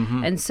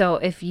 Mm-hmm. And so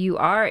if you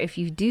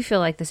do feel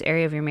like this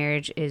area of your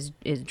marriage is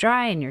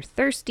dry and you're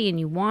thirsty and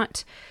you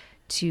want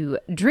to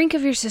drink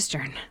of your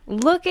cistern,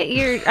 just look at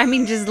your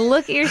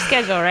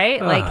schedule,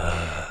 right?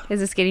 Like, is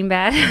this getting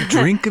bad?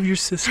 Drink of your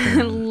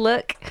sister.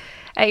 Look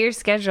at your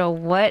schedule.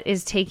 What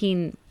is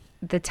taking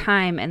the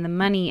time and the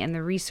money and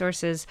the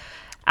resources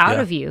out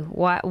Yeah. of you?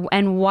 Why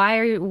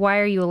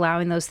are you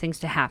allowing those things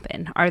to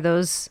happen? Are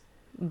those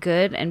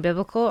good and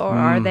biblical, or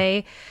are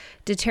they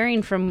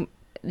deterring from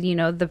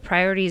the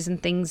priorities and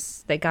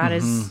things that God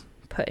has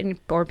put in,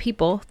 or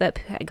people that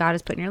God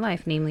has put in your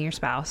life, namely your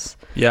spouse?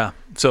 Yeah.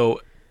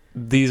 So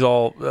these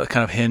all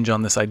kind of hinge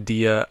on this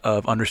idea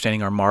of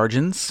understanding our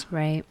margins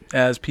Right.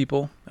 as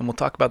people, and we'll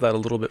talk about that a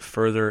little bit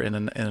further in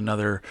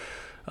another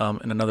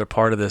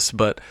part of this.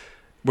 But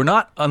we're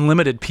not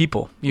unlimited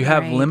people. You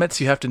have Right.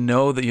 limits. You have to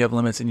know that you have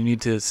limits, and you need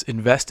to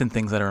invest in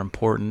things that are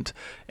important.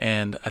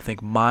 And I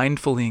think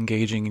mindfully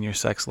engaging in your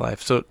sex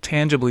life. So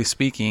tangibly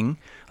speaking,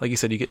 like you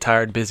said, you get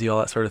tired, busy, all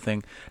that sort of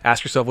thing.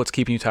 Ask yourself what's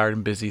keeping you tired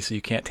and busy, so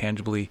you can't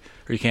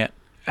you can't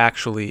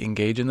actually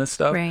engage in this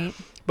stuff. Right.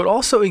 But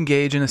also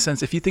engage in a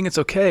sense, if you think it's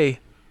okay,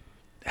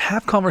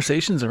 have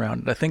conversations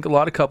around it. I think a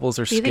lot of couples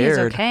are Do you scared.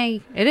 think it's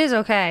okay? It is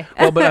okay.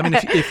 Well, but I mean,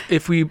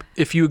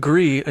 if you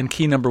agree in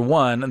key number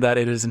one that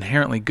it is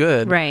inherently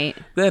good, Right.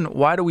 then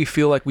why do we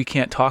feel like we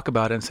can't talk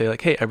about it and say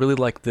like, hey, I really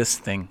like this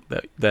thing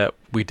that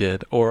we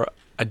did, or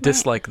I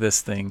dislike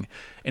this thing,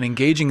 and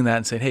engaging in that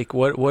and saying, hey,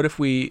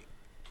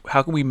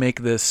 how can we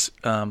make this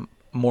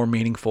more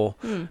meaningful?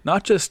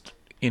 Not just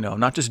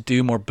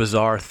do more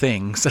bizarre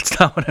things. That's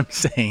not what I'm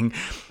saying.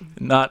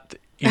 Not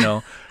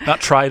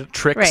try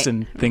tricks Right.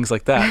 and things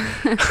like that.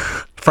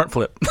 Front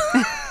flip.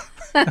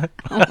 Oh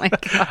my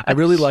God. I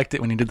really liked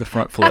it when you did the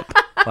front flip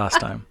last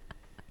time.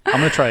 I'm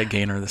going to try a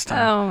gainer this time.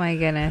 Oh my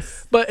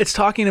goodness. But it's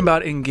talking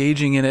about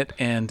engaging in it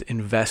and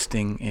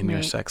investing in your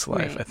Right, sex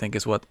life, right. I think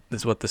is what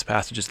this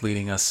passage is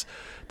leading us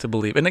to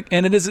believe.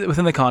 And it is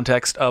within the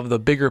context of the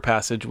bigger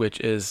passage, which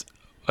is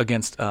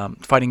against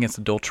fighting against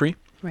adultery.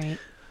 Right.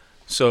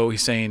 So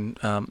he's saying,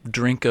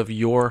 drink of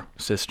your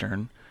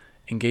cistern,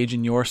 engage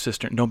in your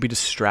cistern. Don't be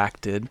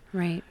distracted.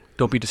 Right.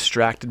 Don't be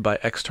distracted by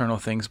external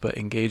things, but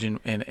engage in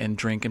and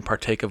drink and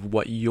partake of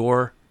what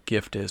your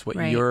gift is, what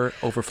Right. your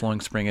overflowing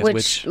spring is.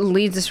 Which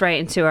leads us right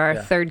into our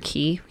Yeah. third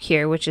key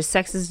here, which is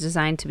sex is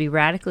designed to be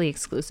radically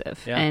exclusive.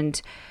 Yeah.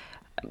 And,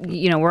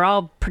 we're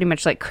all pretty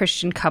much like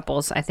Christian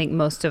couples. I think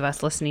most of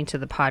us listening to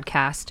the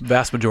podcast,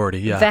 vast majority,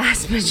 yeah.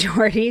 vast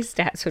majority,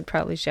 stats would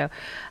probably show.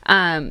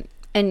 And,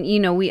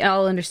 we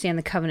all understand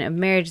the covenant of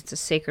marriage. It's a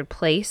sacred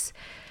place.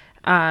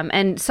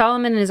 And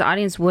Solomon and his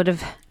audience would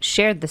have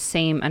shared the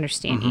same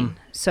understanding. Mm-hmm.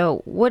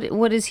 So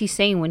what is he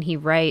saying when he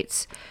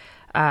writes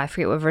I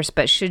forget what verse,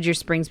 but should your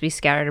springs be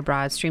scattered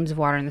abroad, streams of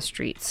water in the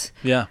streets,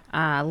 Yeah.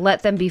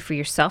 let them be for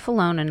yourself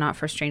alone and not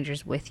for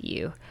strangers with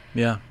you.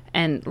 Yeah.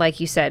 And like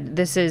you said,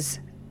 this is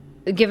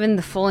given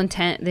the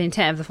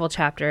intent of the full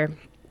chapter,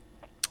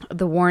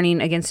 the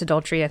warning against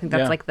adultery. I think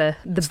that's like the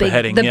big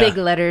heading, big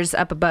letters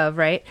up above,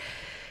 right?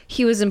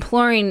 He was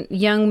imploring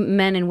young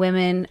men and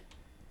women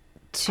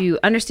to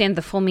understand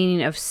the full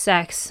meaning of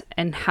sex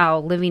and how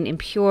living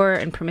impure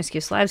and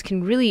promiscuous lives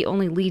can really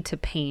only lead to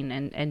pain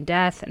and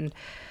death and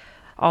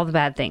all the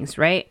bad things,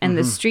 right? And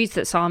the streets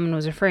that Solomon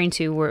was referring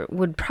to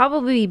would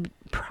probably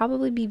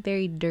be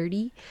very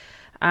dirty.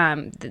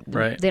 Right.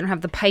 They don't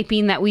have the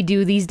piping that we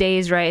do these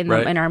days, right?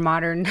 In our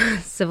modern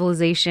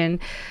civilization.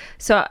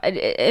 So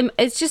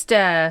it's just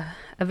a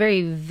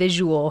very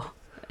visual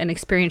and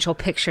experiential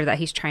picture that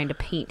he's trying to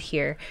paint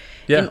here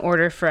in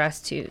order for us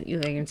to... You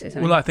were going to say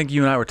something? Well, I think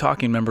you and I were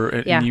talking, remember,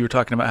 and you were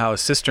talking about how a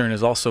cistern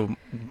is also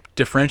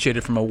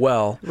differentiated from a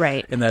well.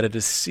 Right. In that it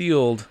is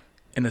sealed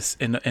in a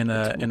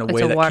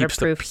way that keeps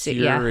the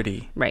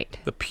purity. Right.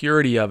 The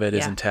purity of it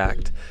is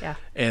intact. Yeah.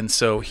 And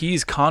so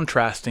he's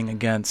contrasting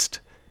against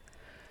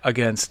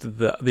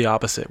the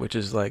opposite, which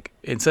is like,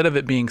 instead of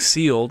it being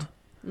sealed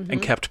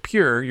and kept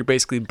pure, you're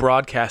basically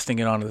broadcasting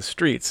it onto the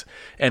streets.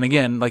 And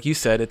again, like you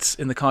said, it's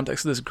in the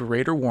context of this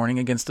greater warning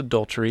against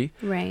adultery.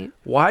 Right.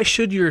 Why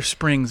should your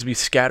springs be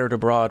scattered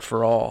abroad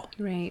for all?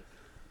 Right.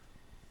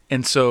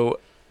 And so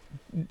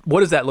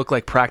what does that look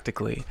like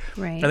practically?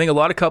 Right. I think a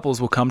lot of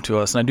couples will come to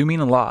us, and I do mean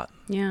a lot.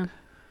 Yeah.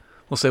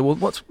 We'll say, well,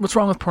 what's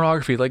wrong with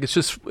pornography? Like, it's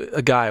just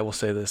a guy will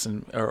say this,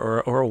 or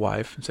a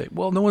wife, and say,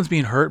 well, no one's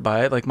being hurt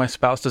by it. Like, my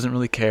spouse doesn't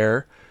really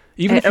care.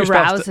 Even it if your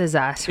arouses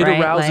us, right?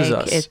 It arouses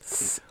like,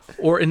 us.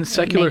 Or in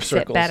secular makes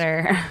circles, it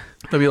better.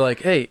 they'll be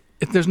like, hey,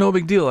 there's no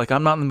big deal. Like,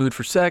 I'm not in the mood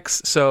for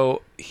sex,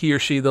 so he or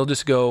she, they'll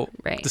just go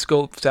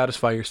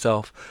satisfy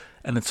yourself,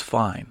 and it's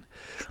fine.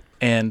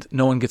 And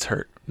no one gets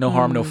hurt. No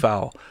harm, no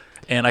foul.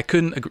 And I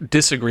couldn't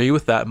disagree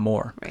with that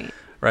more.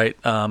 Right.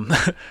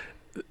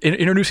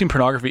 Introducing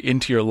pornography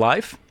into your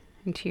life,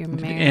 into your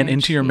marriage, and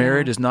into your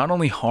marriage is not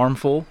only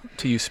harmful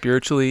to you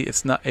spiritually,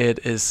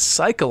 it is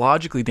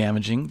psychologically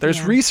damaging.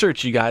 There's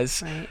research, you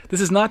guys. Right.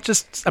 This is not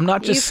just, I'm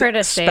not just You've heard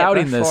us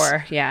spouting say it before.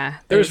 this. Yeah.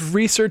 There's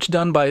research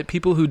done by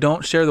people who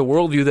don't share the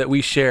worldview that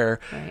we share.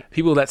 Right.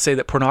 People that say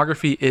that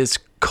pornography is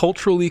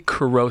culturally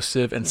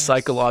corrosive and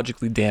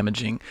psychologically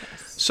damaging.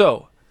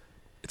 So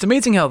it's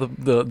amazing how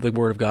the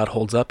Word of God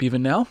holds up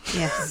even now.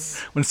 Yes.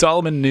 When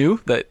Solomon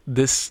knew that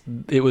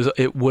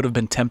it would have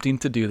been tempting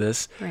to do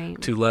this,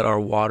 to let our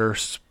water,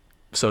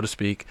 so to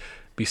speak,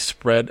 be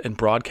spread and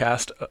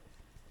broadcast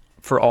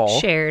for all.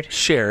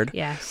 Shared.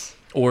 Yes.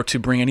 Or to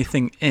bring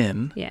anything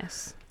in.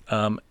 Yes.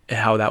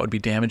 How that would be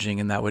damaging,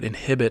 and that would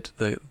inhibit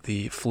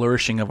the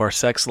flourishing of our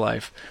sex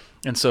life.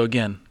 And so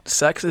again,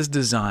 sex is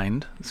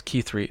designed, it's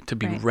key 3, to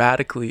be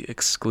radically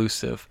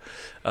exclusive.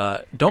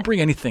 Don't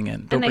bring anything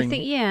in.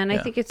 I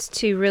think it's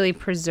to really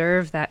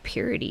preserve that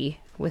purity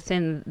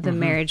within the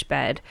marriage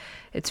bed.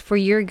 It's for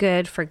your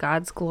good, for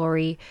God's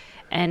glory,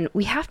 and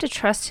we have to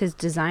trust His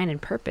design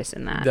and purpose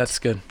in that. That's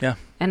good. Yeah.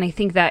 And I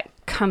think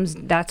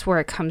that's where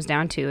it comes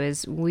down to,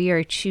 is we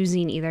are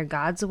choosing either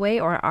God's way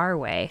or our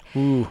way.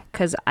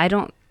 Because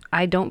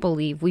we don't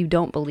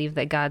believe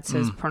that God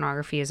says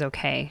pornography is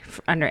okay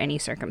under any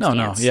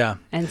circumstance. No, yeah.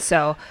 And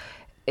so,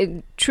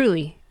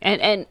 truly,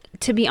 and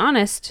to be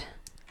honest,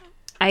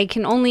 I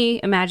can only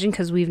imagine,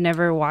 because we've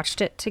never watched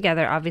it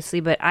together,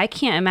 obviously, but I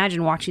can't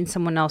imagine watching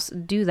someone else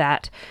do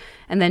that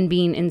and then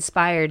being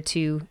inspired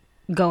to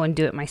go and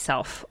do it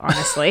myself,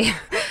 honestly.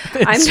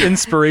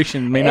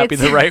 Inspiration may not be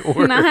the right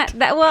word. Not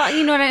that, well,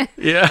 you know what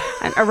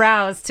I'm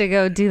aroused to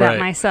go do that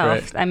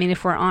myself. Right. I mean,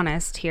 if we're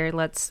honest here,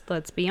 let's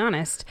be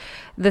honest.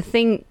 The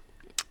thing,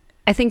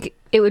 I think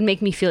it would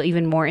make me feel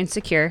even more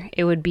insecure.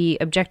 It would be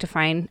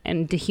objectifying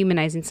and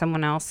dehumanizing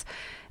someone else.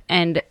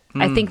 And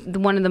I think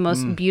one of the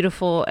most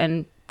beautiful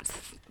and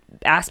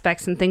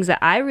aspects and things that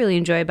I really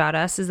enjoy about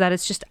us is that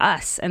it's just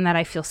us, and that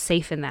I feel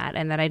safe in that,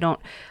 and that I'm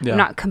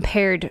not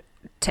compared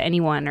to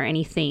anyone or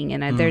anything,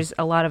 and there's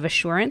a lot of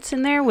assurance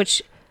in there,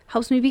 which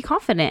helps me be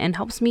confident and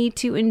helps me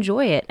to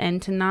enjoy it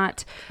and to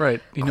not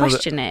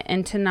question it,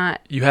 and to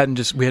not. We hadn't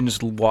just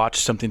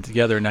watched something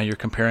together. Now you're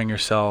comparing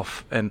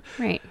yourself, and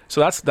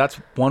so that's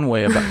one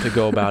way to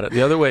go about it.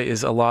 The other way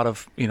is a lot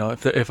of,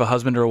 if a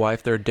husband or a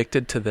wife, they're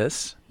addicted to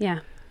this. Yeah.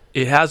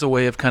 It has a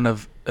way of kind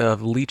of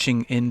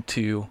leaching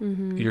into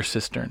your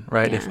cistern,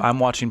 right? Yeah. If I'm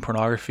watching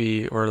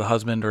pornography, or the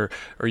husband, or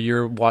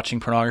you're watching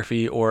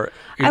pornography, or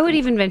I would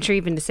even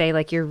venture to say,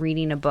 like, you're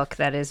reading a book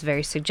that is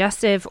very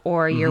suggestive,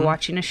 or you're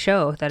watching a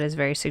show that is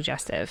very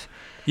suggestive.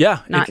 Yeah.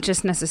 Not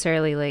just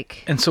necessarily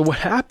like. And so what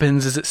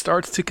happens is it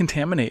starts to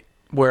contaminate,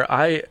 where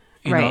I'm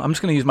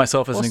just going to use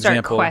myself as an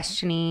example. Start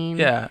questioning.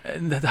 Yeah,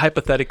 and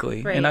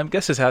hypothetically. Right. And I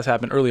guess this has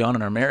happened early on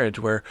in our marriage,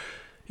 where,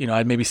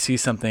 I'd maybe see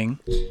something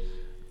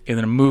in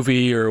a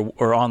movie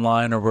or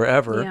online or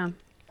wherever,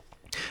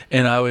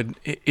 and I would,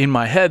 in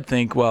my head,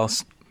 think, well,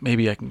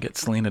 maybe I can get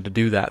Selena to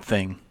do that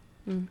thing,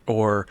 and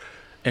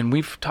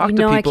we've talked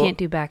to people. I can't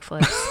do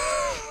backflips.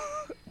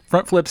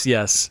 Front flips,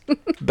 yes.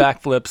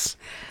 Back flips,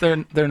 they're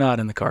not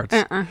in the cards.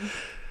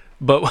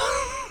 But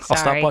I'll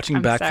stop watching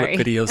backflip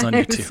videos on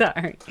YouTube.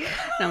 Sorry.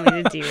 I don't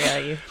mean to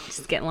derail you. It's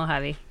just getting a little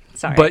heavy.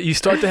 Sorry. But you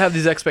start to have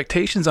these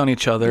expectations on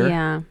each other.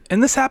 Yeah.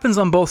 And this happens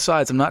on both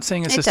sides. I'm not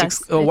saying it's It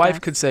just does. a It wife does.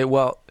 could say,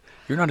 well,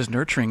 you're not as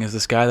nurturing as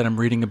this guy that I'm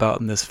reading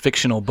about in this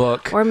fictional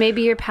book. Or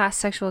maybe your past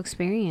sexual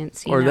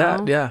experience. You Or know?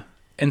 that, yeah.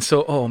 And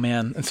so, oh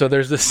man. And so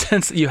there's this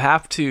sense that you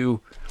have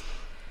to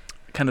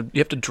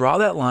draw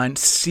that line,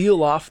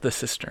 seal off the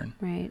cistern.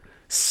 Right.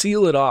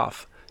 Seal it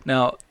off.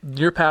 Now,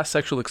 your past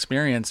sexual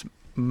experience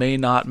may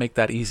not make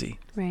that easy.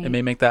 Right. It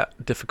may make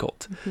that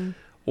difficult. Mm-hmm.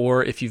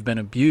 Or if you've been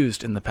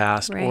abused in the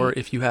past, or Right.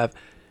 if you have,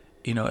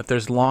 if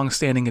there's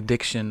long-standing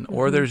addiction,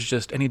 or there's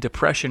just any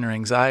depression or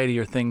anxiety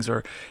or things,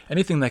 or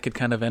anything that could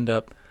kind of end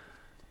up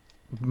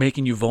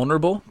making you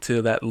vulnerable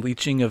to that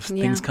leaching of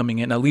things Yeah. coming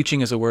in. Now,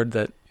 leaching is a word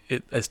that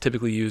is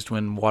typically used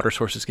when water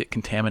sources get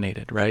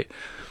contaminated, right?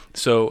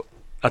 So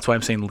that's why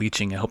I'm saying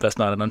leaching. I hope that's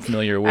not an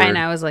unfamiliar word. And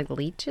I was like,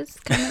 leeches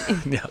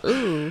coming in? Yeah.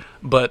 Ooh.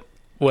 But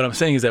what I'm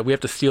saying is that we have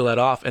to seal that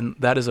off, and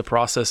that is a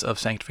process of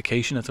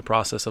sanctification. It's a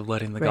process of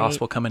letting the Right.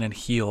 gospel come in and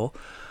heal.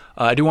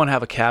 I do want to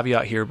have a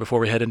caveat here before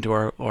we head into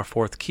our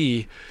fourth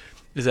key,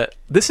 is that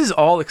this is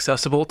all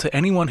accessible to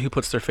anyone who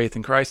puts their faith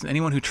in Christ and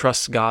anyone who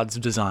trusts God's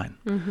design.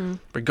 Mm-hmm.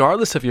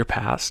 Regardless of your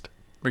past,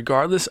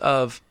 regardless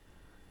of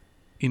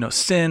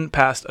sin,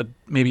 past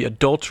maybe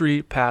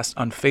adultery, past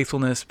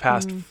unfaithfulness,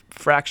 past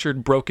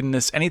fractured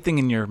brokenness, anything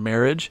in your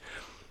marriage,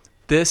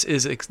 this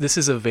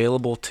is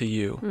available to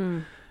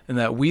you. And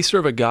that we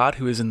serve a God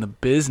who is in the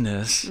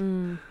business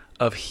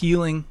of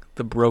healing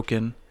the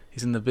broken.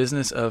 He's in the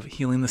business of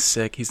healing the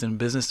sick. He's in the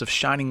business of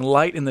shining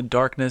light in the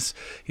darkness.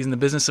 He's in the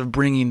business of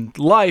bringing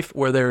life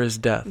where there is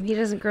death. He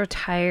doesn't grow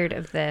tired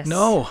of this.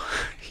 No,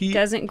 He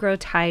doesn't grow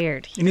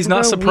tired. And he's doesn't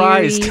not grow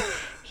surprised. weary.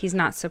 He's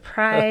not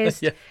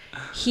surprised.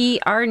 Yeah.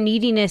 Our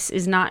neediness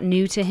is not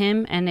new to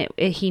him, and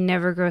he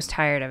never grows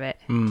tired of it,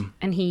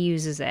 and he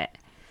uses it.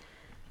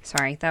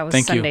 Sorry, that was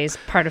Thank you.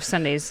 part of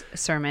Sunday's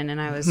sermon,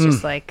 and I was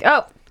just like,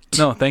 oh,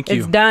 No, thank you.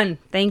 it's done.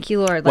 Thank you,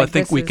 Lord. Well, I Like,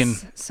 think this we is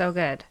can- so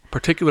good.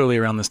 Particularly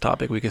around this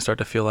topic, we can start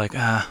to feel like,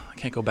 I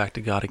can't go back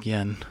to God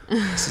again.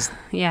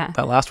 Yeah.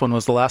 That last one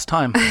was the last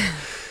time.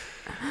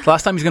 The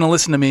last time he's going to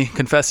listen to me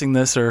confessing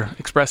this or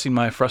expressing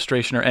my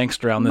frustration or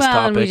angst around this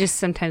And topic.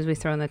 sometimes we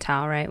throw in the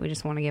towel, right? We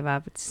just want to give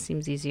up. It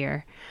seems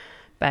easier,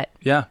 but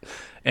Yeah.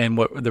 And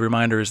what the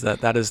reminder is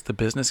that is the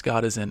business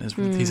God is in.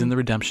 He's in the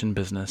redemption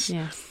business.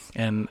 yes,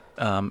 And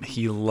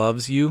he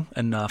loves you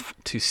enough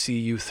to see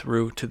you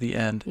through to the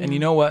end. And Yeah. you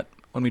know what?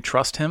 When we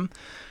trust him,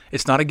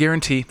 it's not a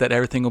guarantee that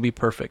everything will be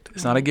perfect.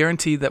 It's not a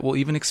guarantee that we'll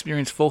even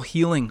experience full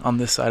healing on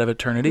this side of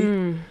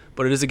eternity.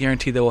 But it is a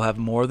guarantee that we'll have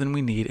more than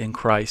we need in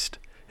Christ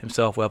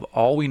himself. We'll have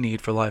all we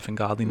need for life and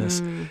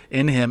godliness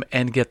in him,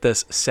 and get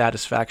this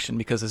satisfaction.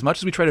 Because as much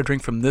as we try to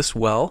drink from this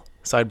well,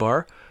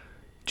 sidebar,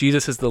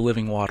 Jesus is the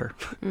living water.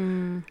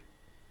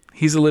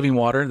 He's the living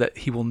water that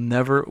we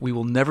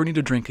will never need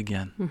to drink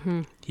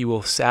again. He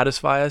will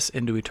satisfy us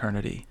into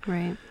eternity.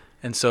 right.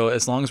 And so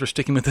as long as we're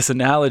sticking with this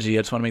analogy,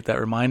 I just want to make that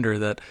reminder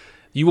that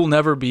you will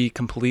never be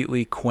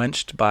completely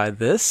quenched by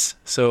this.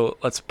 So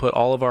let's put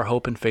all of our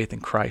hope and faith in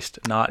Christ,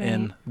 not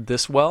in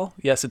this well.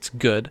 Yes, it's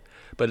good,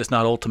 but it's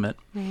not ultimate.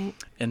 Right.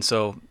 And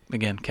so,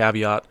 again,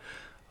 caveat.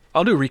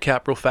 I'll do a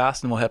recap real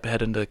fast, and we'll have to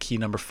head into key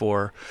number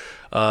 4.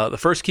 The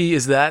first key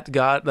is that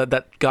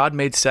God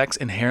made sex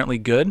inherently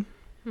good.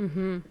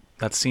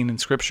 That's seen in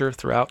Scripture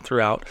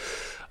throughout.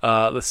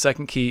 The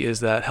second key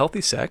is that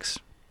healthy sex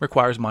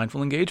requires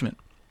mindful engagement.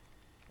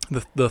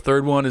 The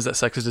third one is that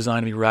sex is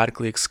designed to be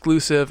radically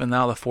exclusive. And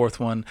now the fourth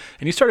one,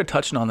 and you started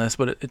touching on this,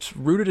 but it's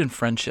rooted in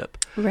friendship.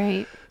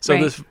 Right. So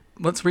right.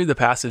 let's read the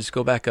passage.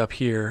 Go back up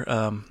here.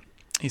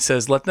 He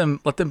says, let them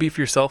be for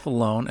yourself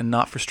alone and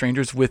not for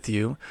strangers with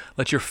you.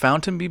 Let your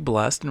fountain be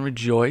blessed and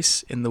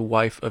rejoice in the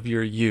wife of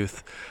your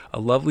youth, a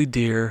lovely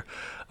deer,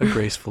 a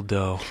graceful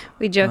doe.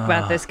 We joke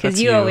about this because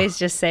that's you you. always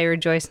just say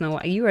rejoice in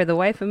the you are the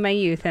wife of my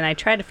youth, and I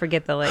try to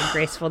forget the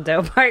graceful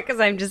doe part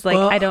because I'm just like,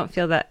 Well, I don't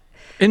feel that.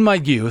 In my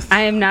youth,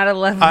 I am not a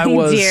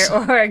lovely deer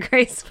or a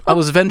graceful I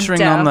was venturing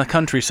doe. on the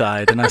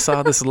countryside, and I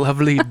saw this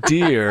lovely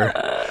deer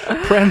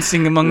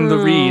prancing among the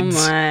reeds.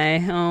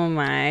 Oh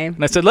my.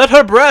 And I said, let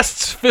her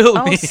breasts fill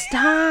Oh, me.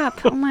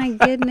 stop. Oh my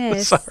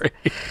goodness. Sorry.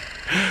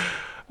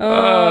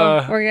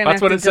 Oh, we're going to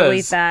That's have what to it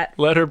delete says. that.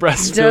 Let her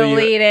breasts fill you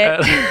Delete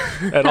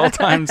it. at all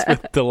times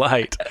with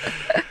delight.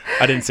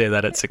 I didn't say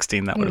that at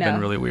 16. That would have No.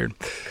 been really weird.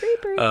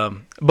 Creeper.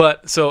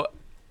 But so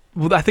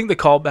I think the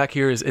callback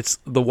here is it's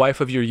the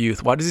wife of your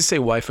youth. Why does he say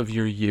wife of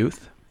your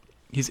youth?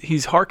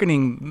 He's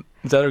hearkening.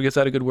 Is that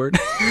a good word?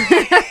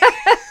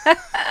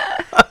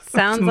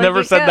 Sounds like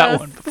Never it said that goes.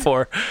 one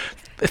before.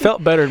 It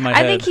felt better in my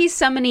head. I think he's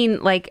summoning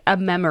a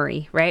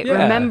memory, right? Yeah.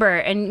 Remember,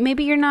 and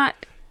maybe you're not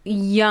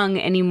young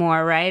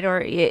anymore, right?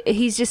 Or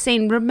he's just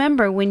saying,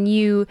 remember when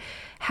you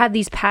had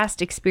these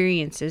past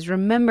experiences.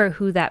 Remember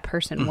who that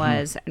person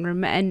was,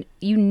 and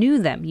you knew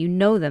them. You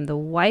know them. The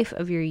wife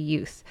of your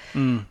youth,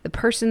 the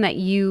person that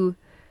you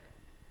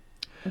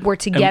we're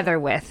together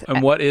with.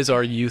 And what is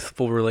our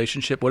youthful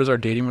relationship? What is our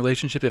dating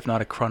relationship if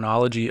not a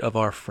chronology of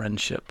our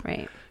friendship?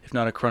 Right. If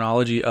not a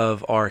chronology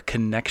of our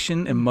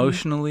connection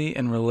emotionally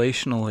and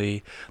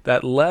relationally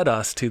that led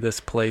us to this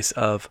place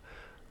of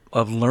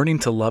learning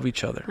to love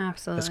each other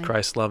Absolutely. as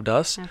Christ loved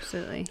us.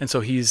 Absolutely. And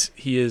so he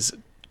is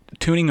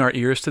tuning our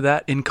ears to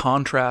that in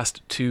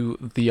contrast to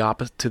the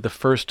opposite, to the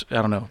first,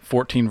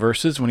 14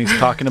 verses when he's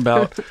talking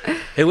about,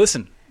 hey,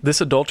 listen,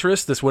 this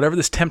adulteress, this whatever,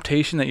 this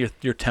temptation that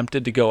you're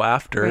tempted to go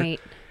after, Right.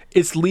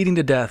 it's leading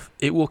to death.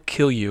 It will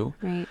kill you.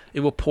 Right.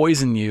 It will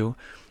poison you.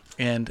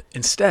 And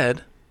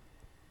instead,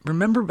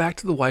 remember back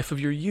to the wife of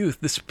your youth,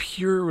 this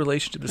pure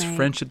relationship, this Right.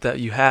 friendship that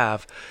you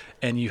have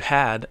and you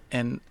had,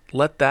 and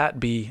let that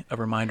be a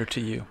reminder to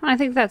you. I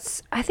think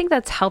that's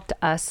helped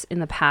us in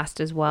the past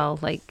as well,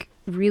 like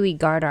really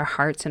guard our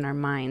hearts and our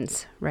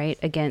minds, right,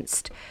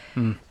 against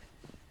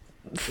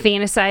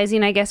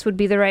fantasizing, I guess would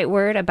be the right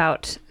word,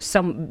 about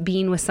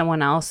being with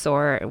someone else,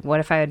 or what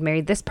if I had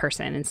married this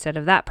person instead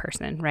of that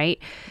person, right?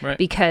 Right.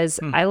 Because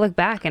I look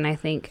back and I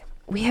think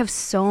we have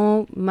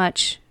so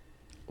much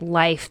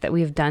life that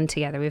we've done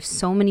together. We have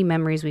so many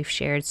memories we've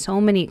shared,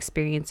 so many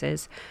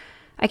experiences.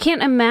 I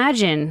can't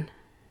imagine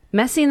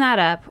messing that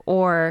up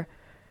or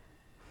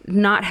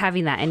not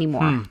having that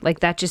anymore. Like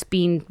that just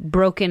being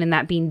broken and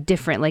that being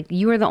different. Like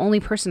you are the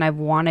only person I've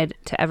wanted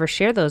to ever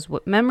share those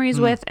memories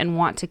with and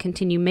want to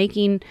continue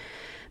making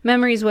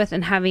memories with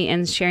and having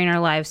and sharing our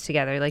lives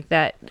together. Like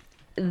that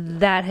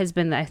has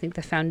been, I think,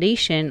 the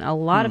foundation a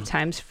lot of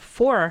times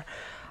for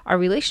our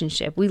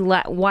relationship.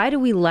 Why do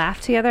we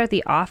laugh together at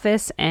the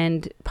office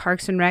and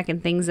Parks and Rec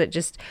and things that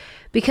just,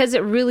 because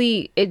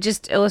it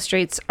just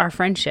illustrates our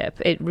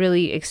friendship. It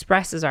really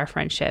expresses our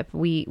friendship.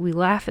 We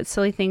laugh at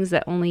silly things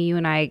that only you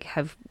and I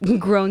have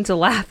grown to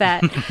laugh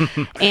at.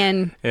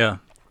 And Yeah.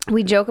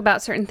 we joke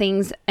about certain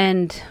things,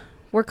 and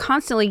we're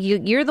constantly,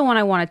 you're the one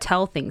I want to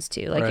tell things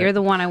to. Like Right. you're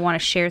the one I want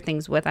to share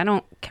things with. I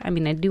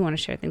do want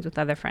to share things with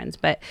other friends,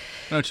 but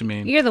I know what you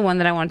mean. you're the one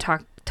that I want to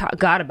talk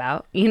God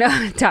about,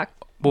 talk.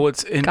 Well,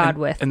 it's and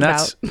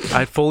that's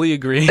I fully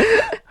agree.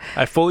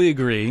 I fully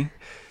agree,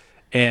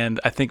 and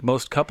I think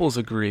most couples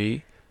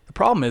agree. The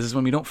problem is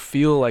when we don't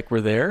feel like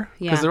we're there,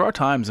 because Yeah. there are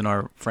times in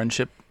our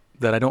friendship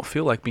that I don't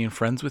feel like being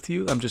friends with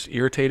you. I'm just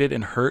irritated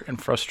and hurt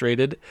and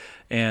frustrated,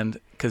 and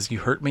because you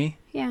hurt me,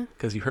 Yeah,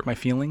 because you hurt my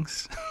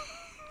feelings.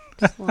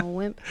 just a little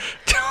wimp.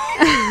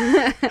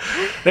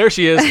 There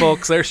she is,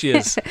 folks. There she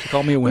is. She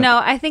called me a wimp. No,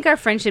 I think our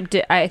friendship,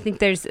 I think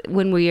there's,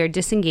 when we are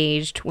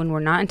disengaged, when we're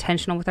not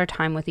intentional with our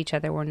time with each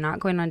other, we're not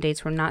going on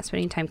dates, we're not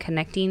spending time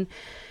connecting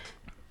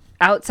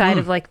outside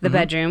of like the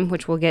bedroom,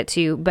 which we'll get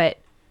to, but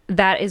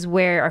that is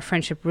where our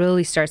friendship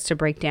really starts to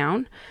break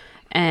down.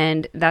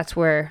 And that's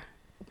where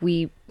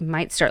we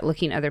might start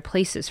looking other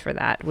places for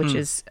that, which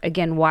is,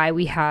 again, why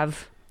we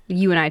have,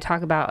 you and I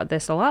talk about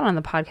this a lot on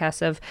the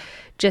podcast, of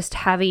just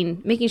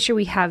making sure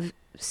we have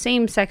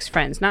same-sex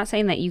friends. Not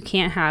saying that you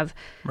can't have,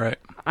 Right.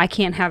 I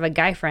can't have a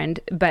guy friend,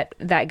 but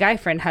that guy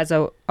friend has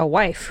a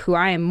wife who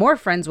I am more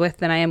friends with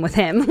than I am with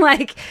him.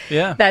 Like,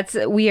 Yeah.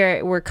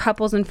 we're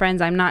couples and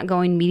friends. I'm not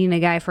going meeting a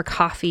guy for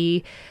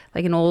coffee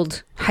like an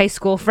old high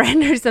school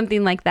friend or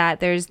something like that.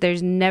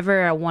 There's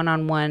never a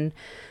one-on-one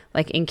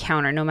like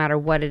encounter, no matter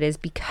what it is,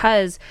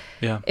 because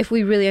Yeah. if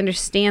we really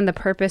understand the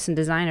purpose and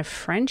design of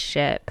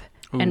friendship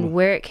and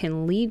where it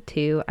can lead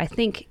to, I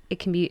think it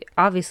can be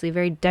obviously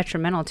very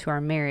detrimental to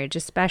our marriage,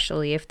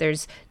 especially if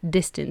there's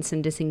distance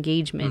and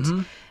disengagement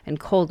and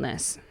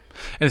coldness.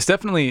 And it's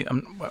definitely,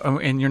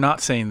 and you're not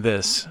saying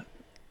this,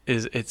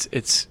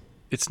 it's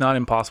not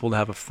impossible to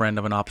have a friend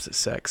of an opposite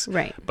sex.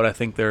 Right. But I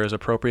think there is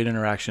appropriate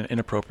interaction,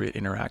 inappropriate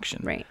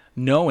interaction. Right.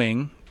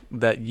 Knowing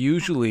that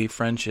usually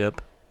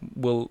friendship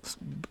will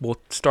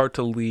start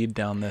to lead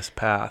down this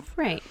path.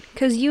 Right.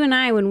 Because you and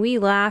I, when we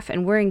laugh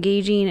and we're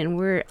engaging and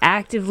we're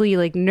actively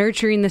like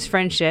nurturing this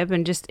friendship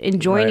and just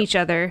enjoying Right. each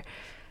other,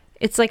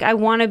 it's like I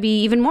want to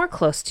be even more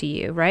close to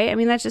you, right? I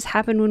mean, that just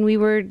happened when we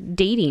were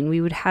dating.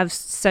 We would have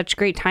such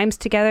great times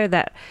together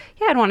that,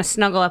 yeah, I'd want to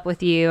snuggle up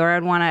with you, or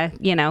I'd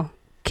want to,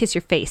 kiss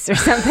your face or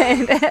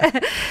something.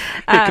 Hey,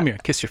 come here,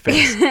 kiss your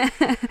face.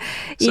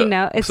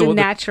 It's so a what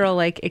natural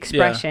like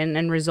expression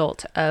and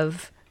result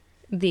of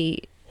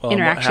the Well,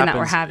 interaction what that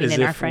we're happens having is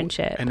in our if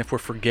friendship. And if we're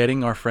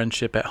forgetting our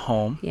friendship at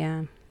home,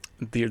 Yeah.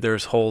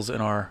 there's holes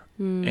in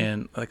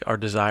and like our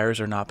desires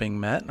are not being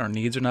met, our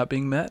needs are not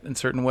being met in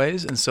certain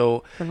ways. And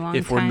so For long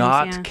if we're times,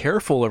 not yeah.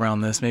 careful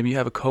around this, maybe you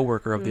have a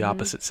coworker of the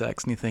opposite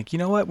sex and you think, you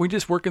know what, we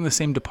just work in the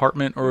same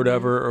department or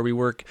whatever, or we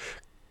work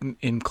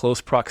in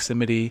close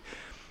proximity,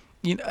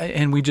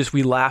 and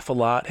we laugh a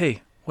lot.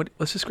 Hey,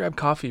 let's just grab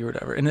coffee or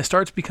whatever. And it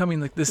starts becoming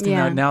like this thing.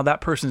 Yeah. Now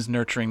that person's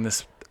nurturing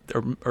this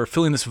or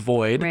filling this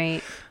void.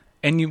 Right.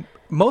 And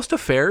most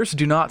affairs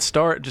do not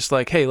start just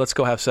like, hey, let's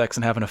go have sex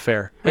and have an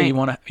affair. Hey, Right.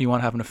 you want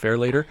to have an affair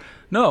later?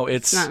 No,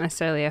 It's not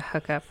necessarily a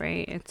hookup,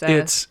 right?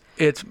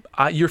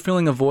 you're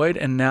filling a void,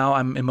 and now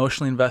I'm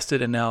emotionally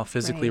invested, and now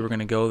physically Right. we're going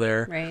to go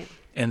there. Right.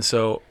 And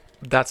so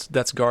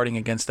that's guarding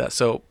against that.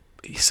 So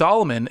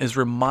Solomon is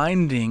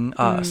reminding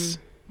us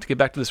to get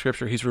back to the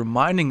scripture, he's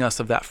reminding us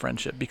of that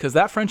friendship, because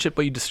that friendship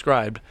what you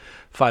described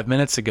 5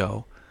 minutes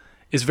ago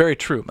is very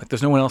true. Like,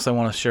 there's no one else I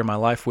want to share my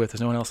life with.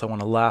 There's no one else I want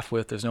to laugh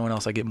with. There's no one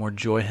else I get more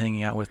joy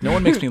hanging out with. No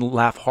one makes me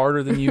laugh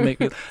harder than you make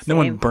me. No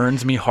one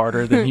burns me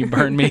harder than you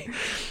burn me.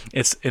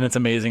 It's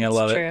amazing. I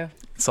love it.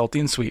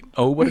 Salty and sweet.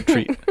 Oh, what a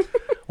treat.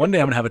 One day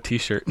I'm going to have a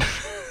t-shirt.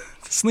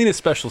 Selena's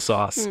special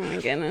sauce. Oh my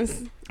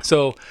goodness.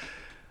 So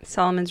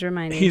Solomon's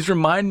reminding. He's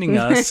reminding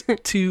us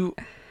to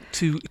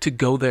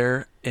go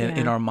there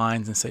in our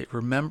minds and say,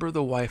 remember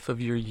the wife of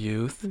your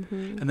youth.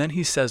 Mm-hmm. And then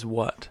he says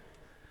what?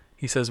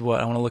 He says what?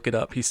 I want to look it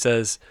up. He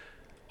says,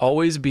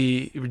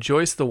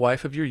 rejoice the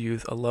wife of your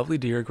youth, a lovely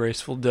deer,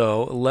 graceful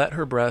doe. Let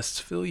her breasts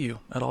fill you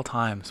at all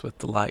times with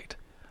delight.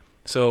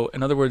 So,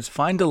 in other words,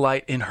 find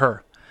delight in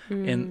her,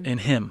 in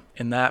him,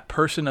 in that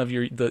person of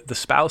the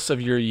spouse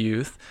of your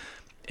youth.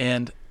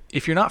 And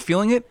if you're not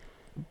feeling it,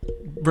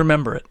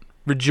 remember it.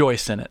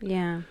 Rejoice in it.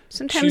 Yeah.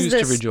 Choose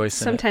to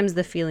rejoice in it. Sometimes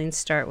the feelings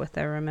start with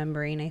the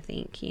remembering, I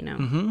think,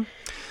 Mm-hmm.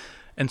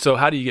 And so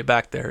how do you get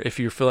back there if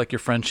you feel like your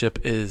friendship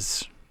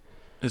is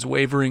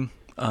wavering?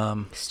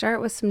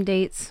 Start with some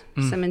dates,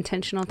 some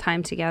intentional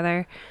time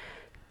together.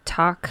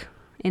 Talk,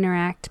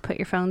 interact, put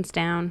your phones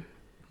down.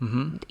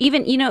 Mm-hmm.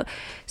 Even,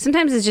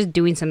 sometimes it's just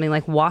doing something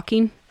like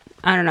walking.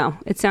 I don't know.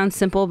 It sounds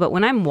simple, but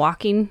when I'm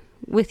walking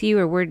with you,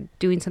 or we're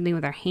doing something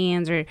with our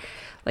hands, or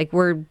like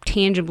we're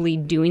tangibly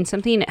doing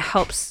something, it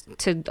helps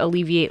to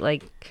alleviate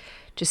like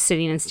just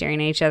sitting and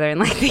staring at each other and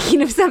like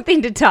thinking of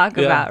something to talk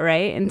about,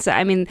 right? And so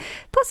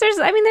plus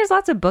there's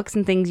lots of books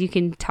and things you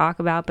can talk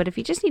about, but if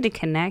you just need to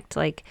connect,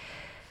 like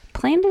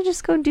plan to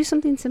just go do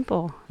something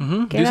simple.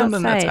 Mm-hmm. Do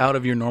something that's out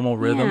of your normal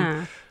rhythm.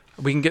 Yeah.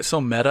 We can get so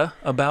meta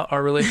about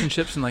our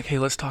relationships and like, hey,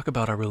 let's talk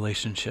about our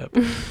relationship.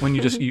 When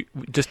you just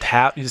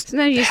have a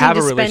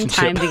relationship, spend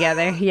time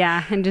together,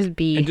 and just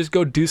be and just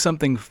go do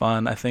something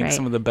fun. I think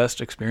some of the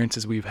best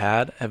experiences we've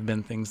had have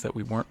been things that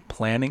we weren't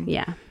planning.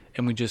 Yeah,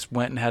 and we just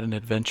went and had an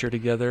adventure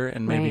together,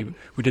 and maybe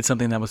we did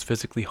something that was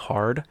physically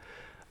hard.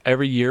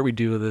 Every year we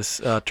do this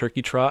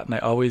turkey trot, and I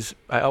always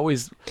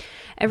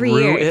every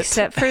year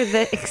except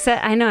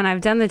I know, and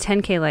I've done the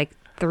 10K like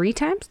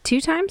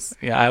 2 times.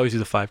 Yeah, I always do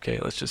the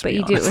 5K. Let's just. But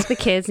you do it with the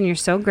kids, and you're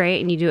so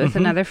great, and you do it with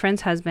another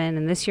friend's husband.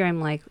 And this year,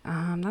 I'm like,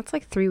 that's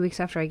like 3 weeks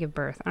after I give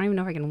birth. I don't even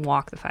know if I can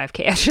walk the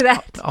 5K after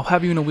that. I'll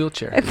have you in a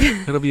wheelchair.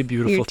 It'll be a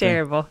beautiful You're thing.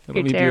 Terrible. It'll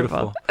You're be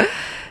terrible. Beautiful.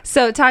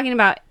 So, talking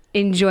about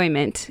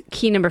enjoyment,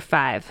 key number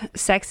 5: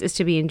 sex is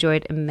to be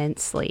enjoyed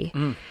immensely.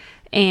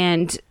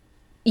 And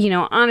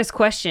honest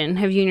question: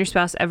 have you and your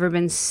spouse ever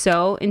been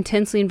so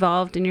intensely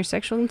involved in your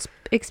sexual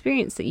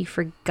experience that you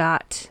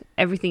forgot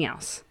everything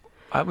else?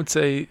 I would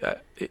say,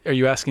 are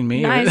you asking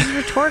me? No, it's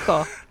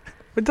rhetorical.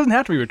 It doesn't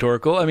have to be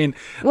rhetorical. I mean,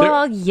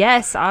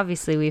 yes,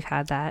 obviously we've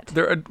had that.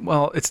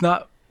 It's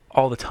not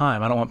all the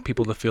time. I don't want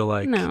people to feel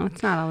like. No,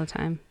 it's not all the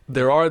time.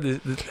 There are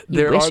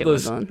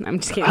those. I'm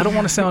just kidding. I don't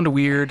want to sound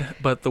weird,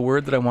 but the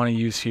word that I want to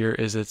use here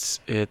is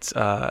it's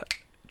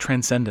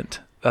transcendent.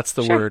 That's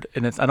the word,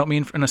 and I don't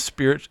mean in a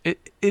spirit.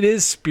 It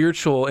is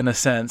spiritual in a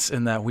sense,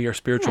 in that we are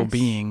spiritual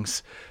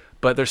beings,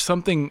 but there's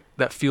something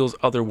that feels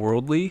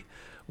otherworldly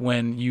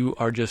when you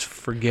are just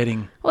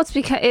forgetting. Well, it's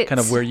because it's kind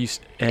of where you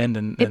end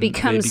and it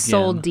becomes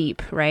soul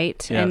deep,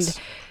 right? Yes.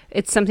 And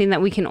it's something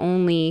that we can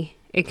only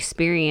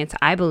experience,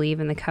 I believe,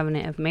 in the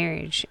covenant of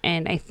marriage.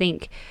 And I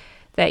think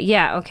that,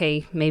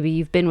 maybe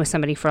you've been with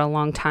somebody for a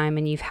long time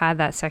and you've had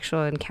that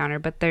sexual encounter,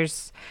 but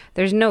there's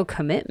no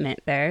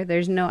commitment there.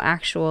 There's no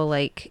actual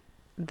like,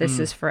 this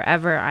is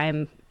forever.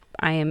 I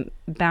am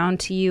bound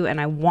to you, and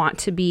I want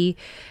to be,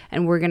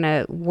 and we're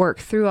gonna work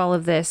through all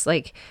of this.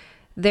 Like,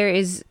 there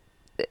is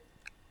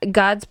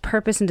God's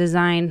purpose and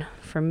design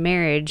for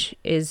marriage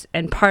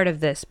and part of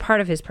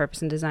his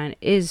purpose and design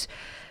is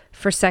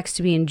for sex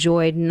to be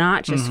enjoyed,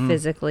 not just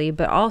physically,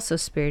 but also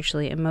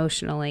spiritually,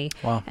 emotionally.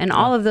 Wow. And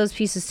all of those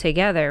pieces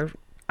together,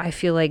 I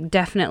feel like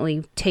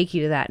definitely take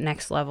you to that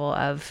next level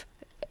of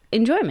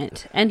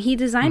enjoyment. And he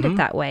designed it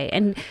that way.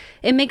 And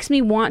it makes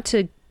me want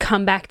to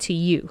come back to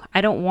you. I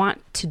don't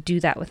want to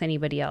do that with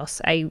anybody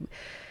else.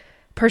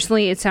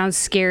 Personally, it sounds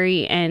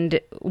scary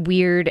and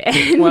weird,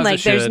 and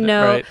like there's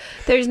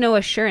no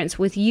assurance.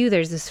 With you,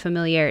 there's this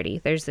familiarity,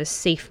 there's this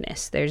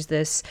safeness, there's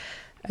this,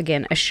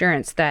 again,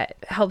 assurance that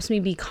helps me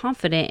be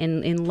confident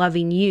in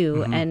loving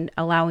you and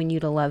allowing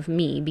you to love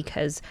me,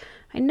 because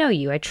I know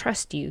you, I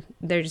trust you.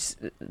 There's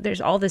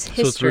all this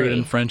history. So it's rooted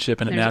in friendship,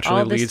 and it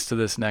naturally leads to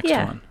this next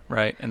one,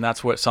 right? And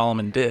that's what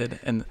Solomon did.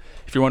 And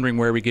if you're wondering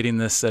where are we getting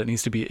this, that it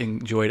needs to be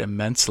enjoyed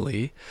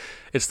immensely,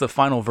 it's the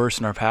final verse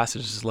in our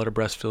passage. Is let her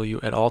breast fill you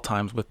at all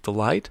times with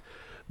delight.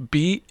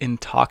 Be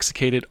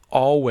intoxicated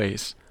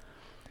always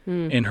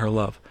in her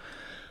love.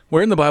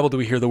 Where in the Bible do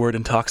we hear the word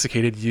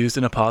intoxicated used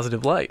in a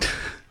positive light?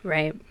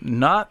 Right.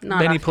 Not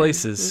many often.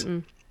 Places.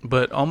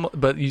 But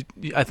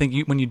I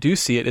think when you do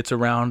see it, it's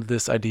around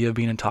this idea of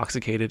being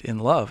intoxicated in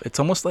love. It's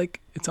almost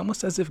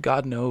as if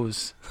God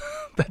knows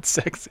that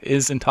sex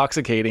is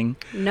intoxicating.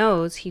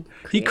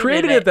 He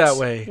created it that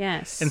way.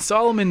 Yes. And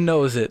Solomon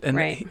knows it, and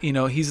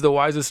he's the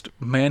wisest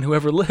man who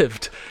ever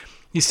lived.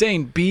 He's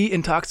saying, be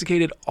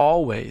intoxicated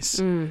always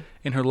in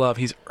her love.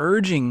 He's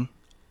urging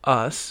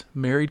us,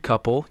 married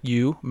couple,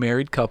 you,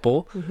 married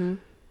couple,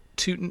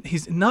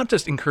 he's not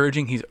just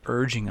encouraging, he's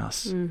urging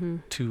us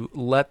to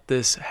let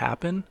this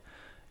happen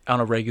on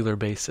a regular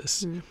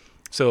basis.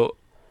 So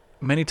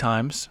many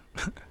times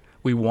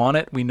we want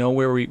it. We know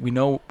where we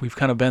know we've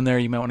kind of been there.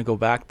 You might want to go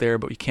back there,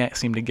 but you can't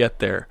seem to get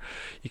there.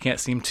 You can't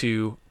seem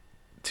to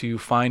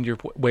find your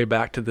way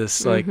back to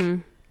this, like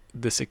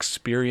this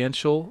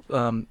experiential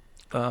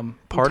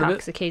part of it.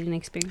 Intoxicating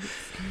experience.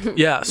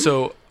 Yeah.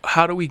 So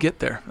how do we get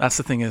there? That's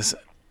the thing is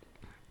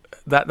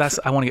that's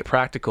I want to get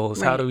practical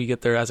is how do we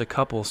get there as a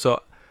couple?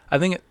 So I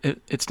think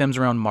it stems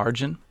around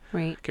margin.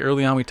 Right. Okay,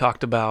 early on we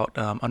talked about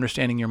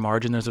understanding your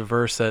margin. There's a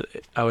verse that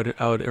I would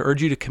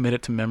urge you to commit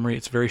it to memory.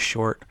 It's very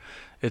short.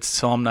 It's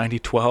Psalm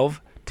 90:12.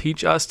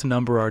 Teach us to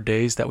number our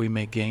days that we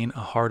may gain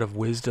a heart of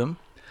wisdom.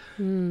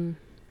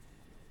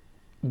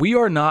 We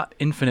are not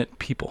infinite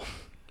people.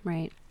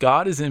 Right.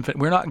 God is infinite.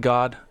 We're not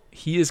God.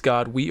 He is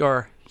God. We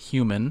are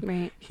human.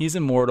 Right. He's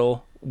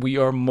immortal. We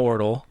are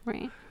mortal.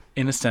 Right.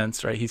 In a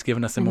sense, right? He's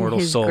given us In immortal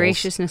his souls.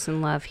 graciousness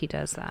and love, he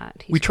does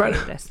that. He's We try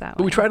created us that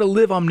But way. we try to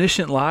live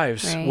omniscient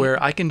lives Right.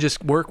 where I can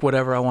just work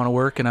whatever I want to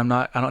work, and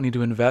I don't need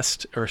to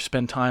invest or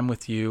spend time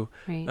with you.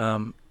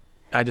 Right.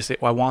 I just say,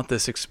 well, I want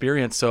this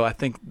experience. So I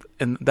think,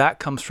 and that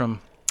comes from,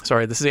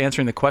 this is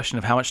answering the question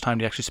of how much time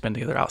do you actually spend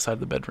together outside of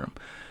the bedroom,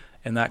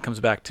 and that comes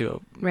back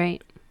to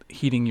right.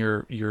 heeding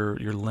your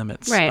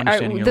limits, Right.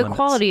 understanding your The limits.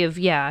 quality of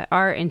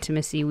our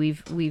intimacy,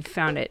 we've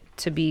found it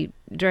to be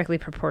directly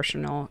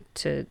proportional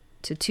to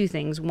two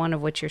things. One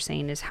of which you're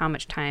saying is how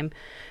much time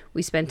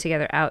we spend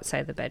together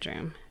outside the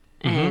bedroom,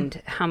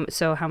 and how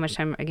much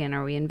time again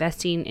are we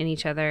investing in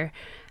each other?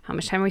 How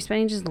much time are we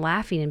spending just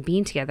laughing and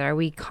being together?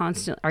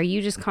 Are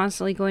you just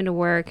constantly going to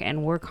work and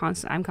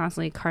I'm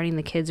constantly carting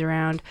the kids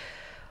around?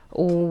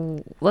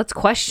 Oh, let's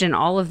question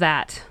all of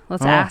that.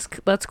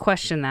 Let's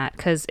question that,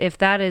 because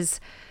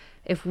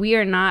if we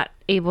are not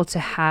able to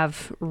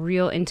have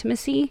real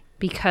intimacy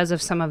because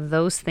of some of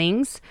those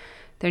things,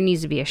 there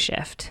needs to be a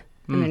shift.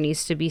 And there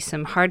needs to be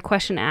some hard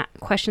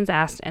questions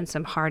asked and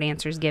some hard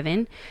answers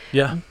given.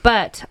 Yeah.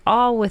 But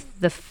all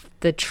with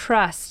the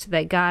trust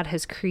that God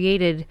has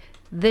created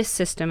this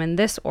system and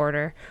this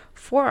order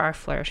for our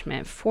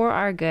flourishment, for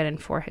our good,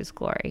 and for his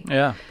glory.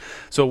 Yeah.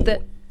 So, Go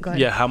ahead.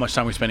 yeah, how much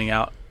time are we spending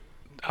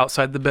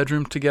outside the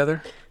bedroom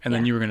together? And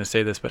then you were going to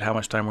say this, but how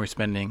much time are we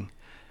spending,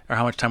 or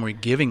how much time are we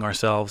giving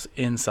ourselves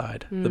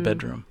inside the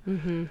bedroom?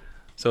 Mm-hmm.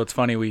 So it's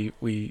funny, we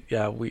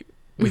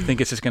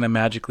think it's just going to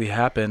magically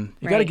happen.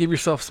 You got to Right. give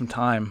yourself some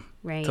time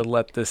Right. to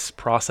let this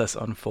process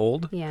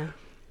unfold. Yeah.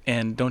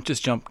 And don't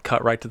just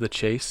cut right to the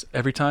chase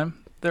every time.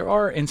 There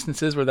are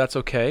instances where that's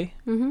okay.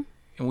 Mm-hmm.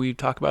 And we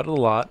talk about it a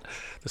lot.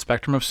 The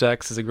Spectrum of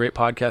Sex is a great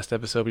podcast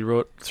episode.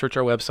 Search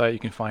our website, you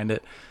can find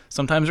it.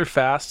 Sometimes they're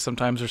fast,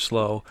 sometimes they're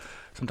slow.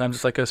 Sometimes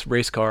it's like a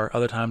race car,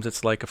 other times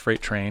it's like a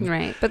freight train.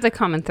 Right. But the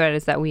common thread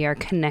is that we are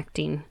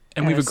connecting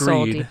And at we've a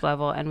soul agreed. deep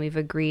level, and we've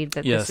agreed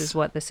that Yes. this is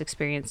what this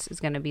experience is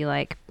going to be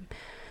like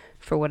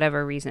for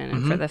whatever reason,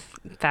 and for the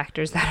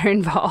factors that are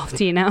involved,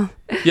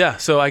 Yeah,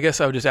 so I guess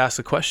I would just ask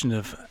the question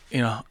of,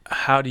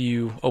 how do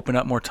you open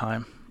up more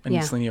time? And Yeah.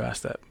 Celine, you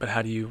asked that, but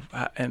how do you,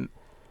 and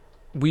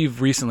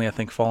we've recently, I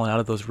think, fallen out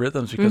of those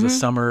rhythms because of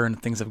summer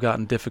and things have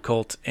gotten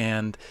difficult,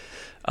 and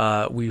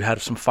we had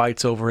some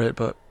fights over it,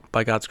 but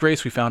by God's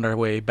grace, we found our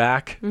way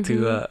back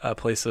to a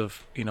place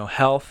of,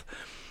 health,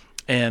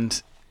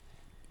 and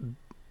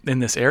in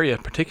this area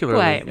particularly,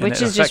 Right, and which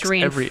it is just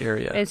affects every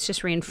area. It's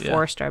just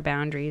reinforced our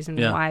boundaries and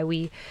Yeah. why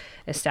we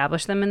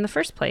established them in the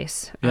first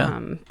place. Yeah.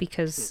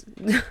 Because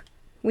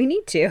we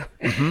need to.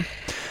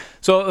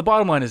 So the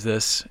bottom line is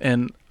this,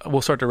 and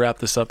we'll start to wrap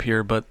this up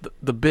here, but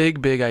the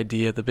big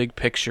idea, the big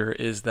picture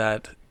is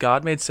that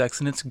God made sex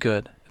and it's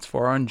good. It's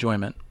for our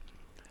enjoyment.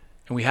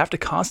 And we have to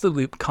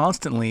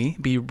constantly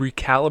be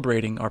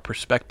recalibrating our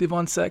perspective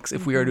on sex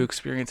if we are to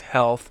experience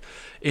health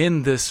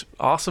in this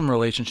awesome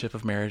relationship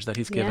of marriage that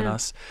he's given Yeah.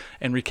 us.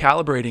 And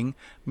recalibrating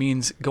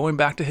means going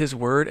back to his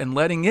word and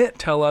letting it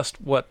tell us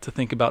what to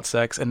think about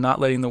sex and not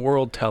letting the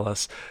world tell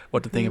us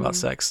what to think about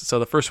sex. So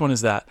the first one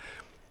is that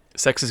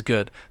sex is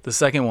good. The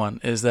second one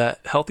is that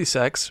healthy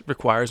sex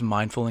requires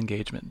mindful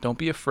engagement. Don't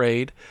be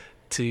afraid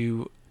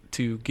to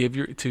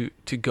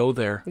go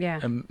there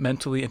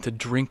mentally, and to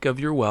drink of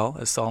your well,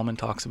 as Solomon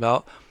talks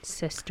about.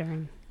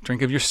 Cistern.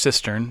 Drink of your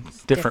cistern,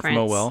 different from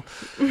a well.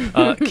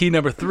 Key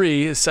number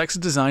 3 is sex is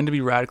designed to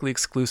be radically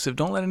exclusive.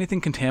 Don't let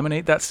anything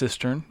contaminate that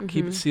cistern.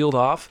 Keep it sealed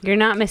off. You're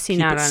not missing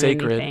Keep out it on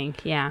sacred. anything.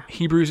 Yeah.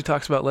 Hebrews, he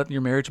talks about letting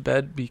your marriage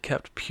bed be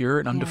kept pure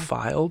and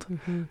undefiled.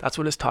 That's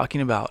what it's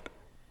talking about.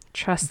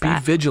 Trust Be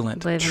that.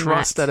 vigilant. Live in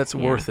Trust that it's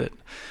Yeah. worth it.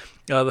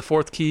 The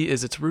fourth key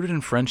is it's rooted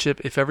in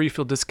friendship. If ever you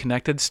feel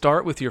disconnected,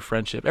 start with your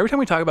friendship. Every time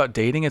we talk about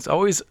dating, it's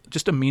always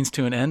just a means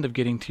to an end of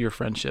getting to your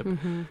friendship.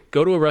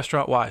 Go to a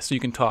restaurant. Why? So you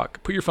can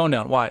talk. Put your phone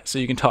down. Why? So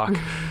you can talk.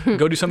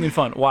 Go do something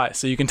fun. Why?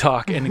 So you can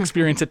talk and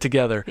experience it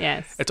together.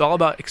 Yes. It's all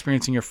about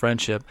experiencing your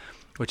friendship,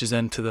 which is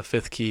then to the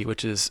fifth key,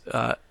 which is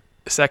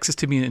sex is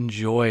to be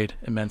enjoyed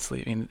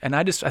immensely. I mean, and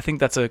I think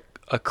that's a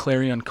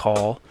clarion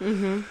call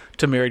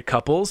to married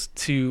couples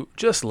to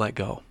just let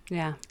go.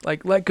 Yeah.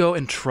 Like, let go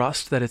and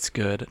trust that it's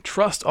good.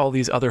 Trust all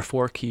these other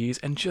 4 keys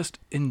and just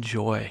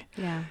enjoy.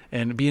 Yeah.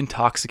 And be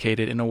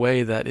intoxicated in a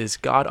way that is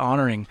God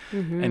honoring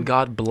and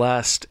God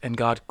blessed and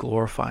God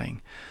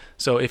glorifying.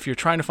 So if you're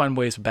trying to find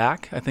ways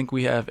back, I think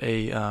we have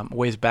a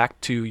ways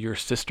back to your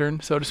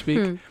cistern, so to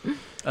speak.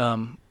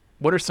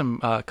 What are some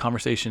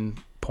conversation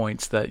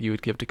points that you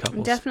would give to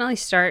couples? Definitely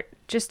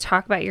just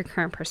talk about your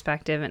current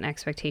perspective and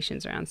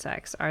expectations around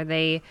sex. Are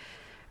they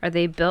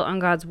built on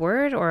God's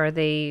word, or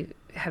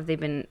have they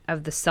been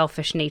of the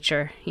selfish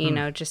nature,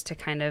 just to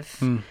kind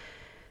of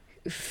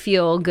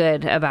feel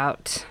good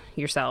about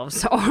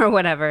yourselves or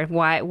whatever?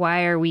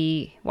 Why are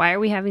we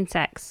having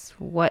sex?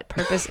 What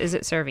purpose is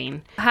it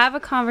serving? Have a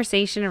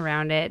conversation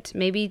around it.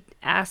 Maybe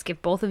ask if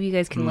both of you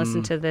guys can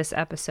listen to this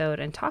episode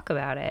and talk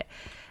about it.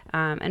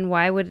 And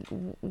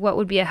what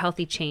would be a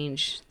healthy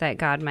change that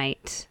God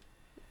might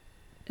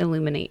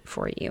illuminate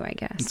for you, I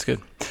guess. That's good.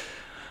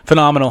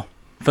 Phenomenal.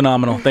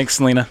 Thanks,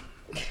 Selena.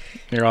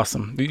 You're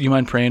awesome. Do you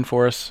mind praying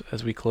for us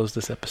as we close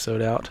this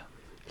episode out?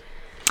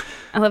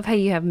 I love how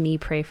you have me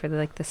pray for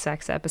the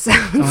sex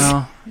episodes.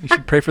 Well, you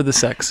should pray for the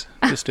sex.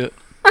 Just do it.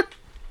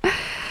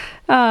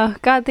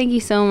 God, thank you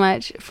so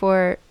much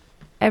for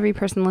every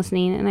person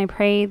listening. And I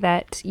pray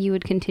that you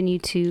would continue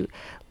to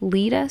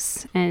lead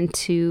us and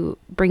to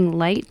bring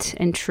light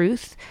and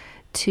truth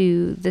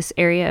to this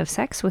area of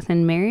sex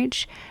within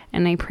marriage.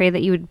 And I pray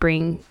that you would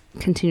bring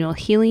continual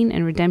healing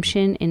and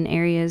redemption in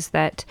areas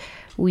that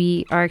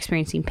we are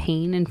experiencing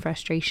pain and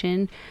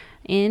frustration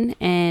in.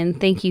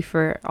 And thank you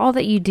for all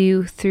that you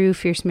do through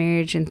Fierce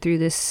Marriage and through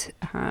this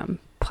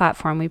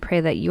platform. We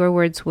pray that your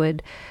words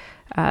would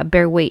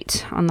bear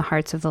weight on the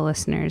hearts of the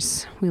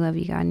listeners. We love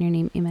you, God. In your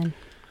name, amen.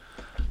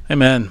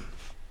 Amen.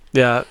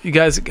 Yeah, you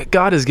guys,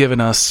 God has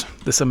given us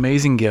this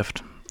amazing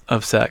gift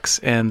of sex,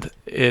 and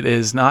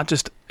it's not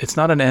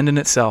an end in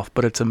itself,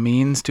 but it's a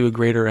means to a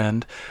greater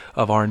end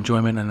of our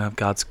enjoyment and of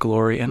God's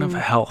glory and of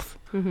health.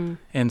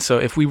 And so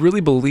if we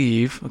really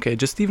believe,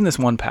 just even this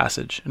one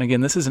passage, and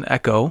again, this is an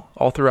echo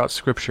all throughout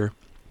Scripture,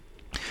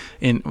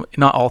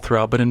 not all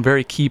throughout, but in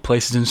very key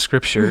places in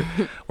Scripture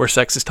where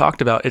sex is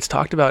talked about, it's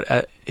talked about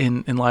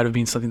in light of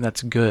being something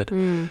that's good.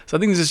 So I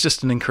think this is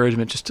just an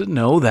encouragement just to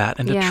know that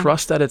and to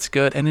trust that it's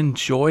good and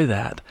enjoy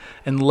that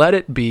and let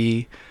it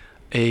be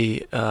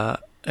an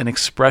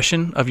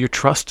expression of your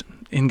trust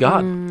in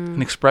God,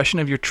 an expression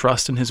of your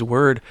trust in His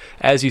Word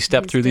as you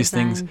step through these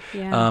things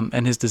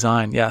and His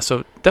design. Yeah,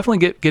 so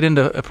definitely get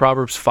into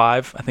Proverbs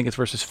 5. I think it's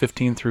verses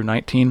 15 through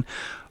 19.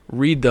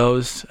 Read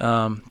those.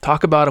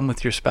 Talk about them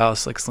with your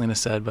spouse, like Selena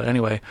said. But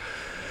anyway,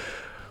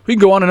 we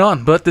can go on and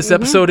on. But this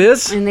episode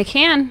is... And they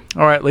can.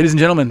 All right, ladies and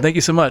gentlemen, thank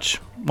you so much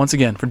once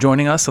again for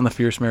joining us on the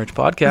Fierce Marriage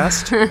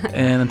Podcast.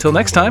 And until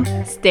next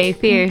time... Stay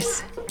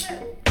fierce.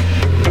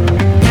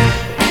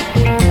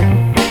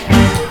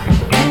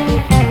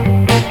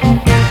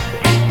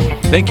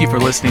 Thank you for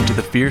listening to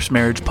the Fierce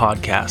Marriage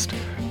Podcast.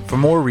 For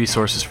more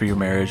resources for your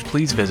marriage,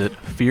 please visit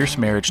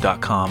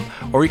fiercemarriage.com,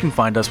 or you can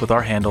find us with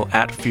our handle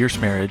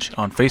 @FierceMarriage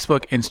on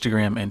Facebook,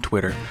 Instagram, and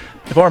Twitter.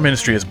 If our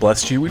ministry has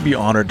blessed you, we'd be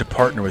honored to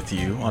partner with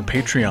you on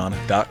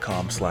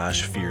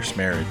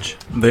patreon.com/fiercemarriage.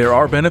 There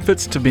are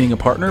benefits to being a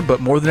partner, but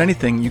more than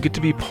anything, you get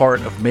to be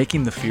part of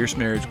making the Fierce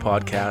Marriage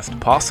Podcast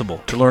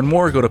possible. To learn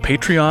more, go to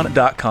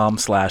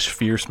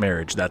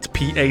patreon.com/fiercemarriage. That's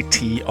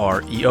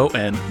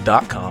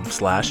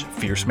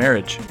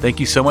patreon.com/fiercemarriage. Thank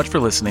you so much for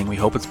listening. We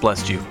hope it's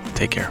blessed you.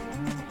 Take care.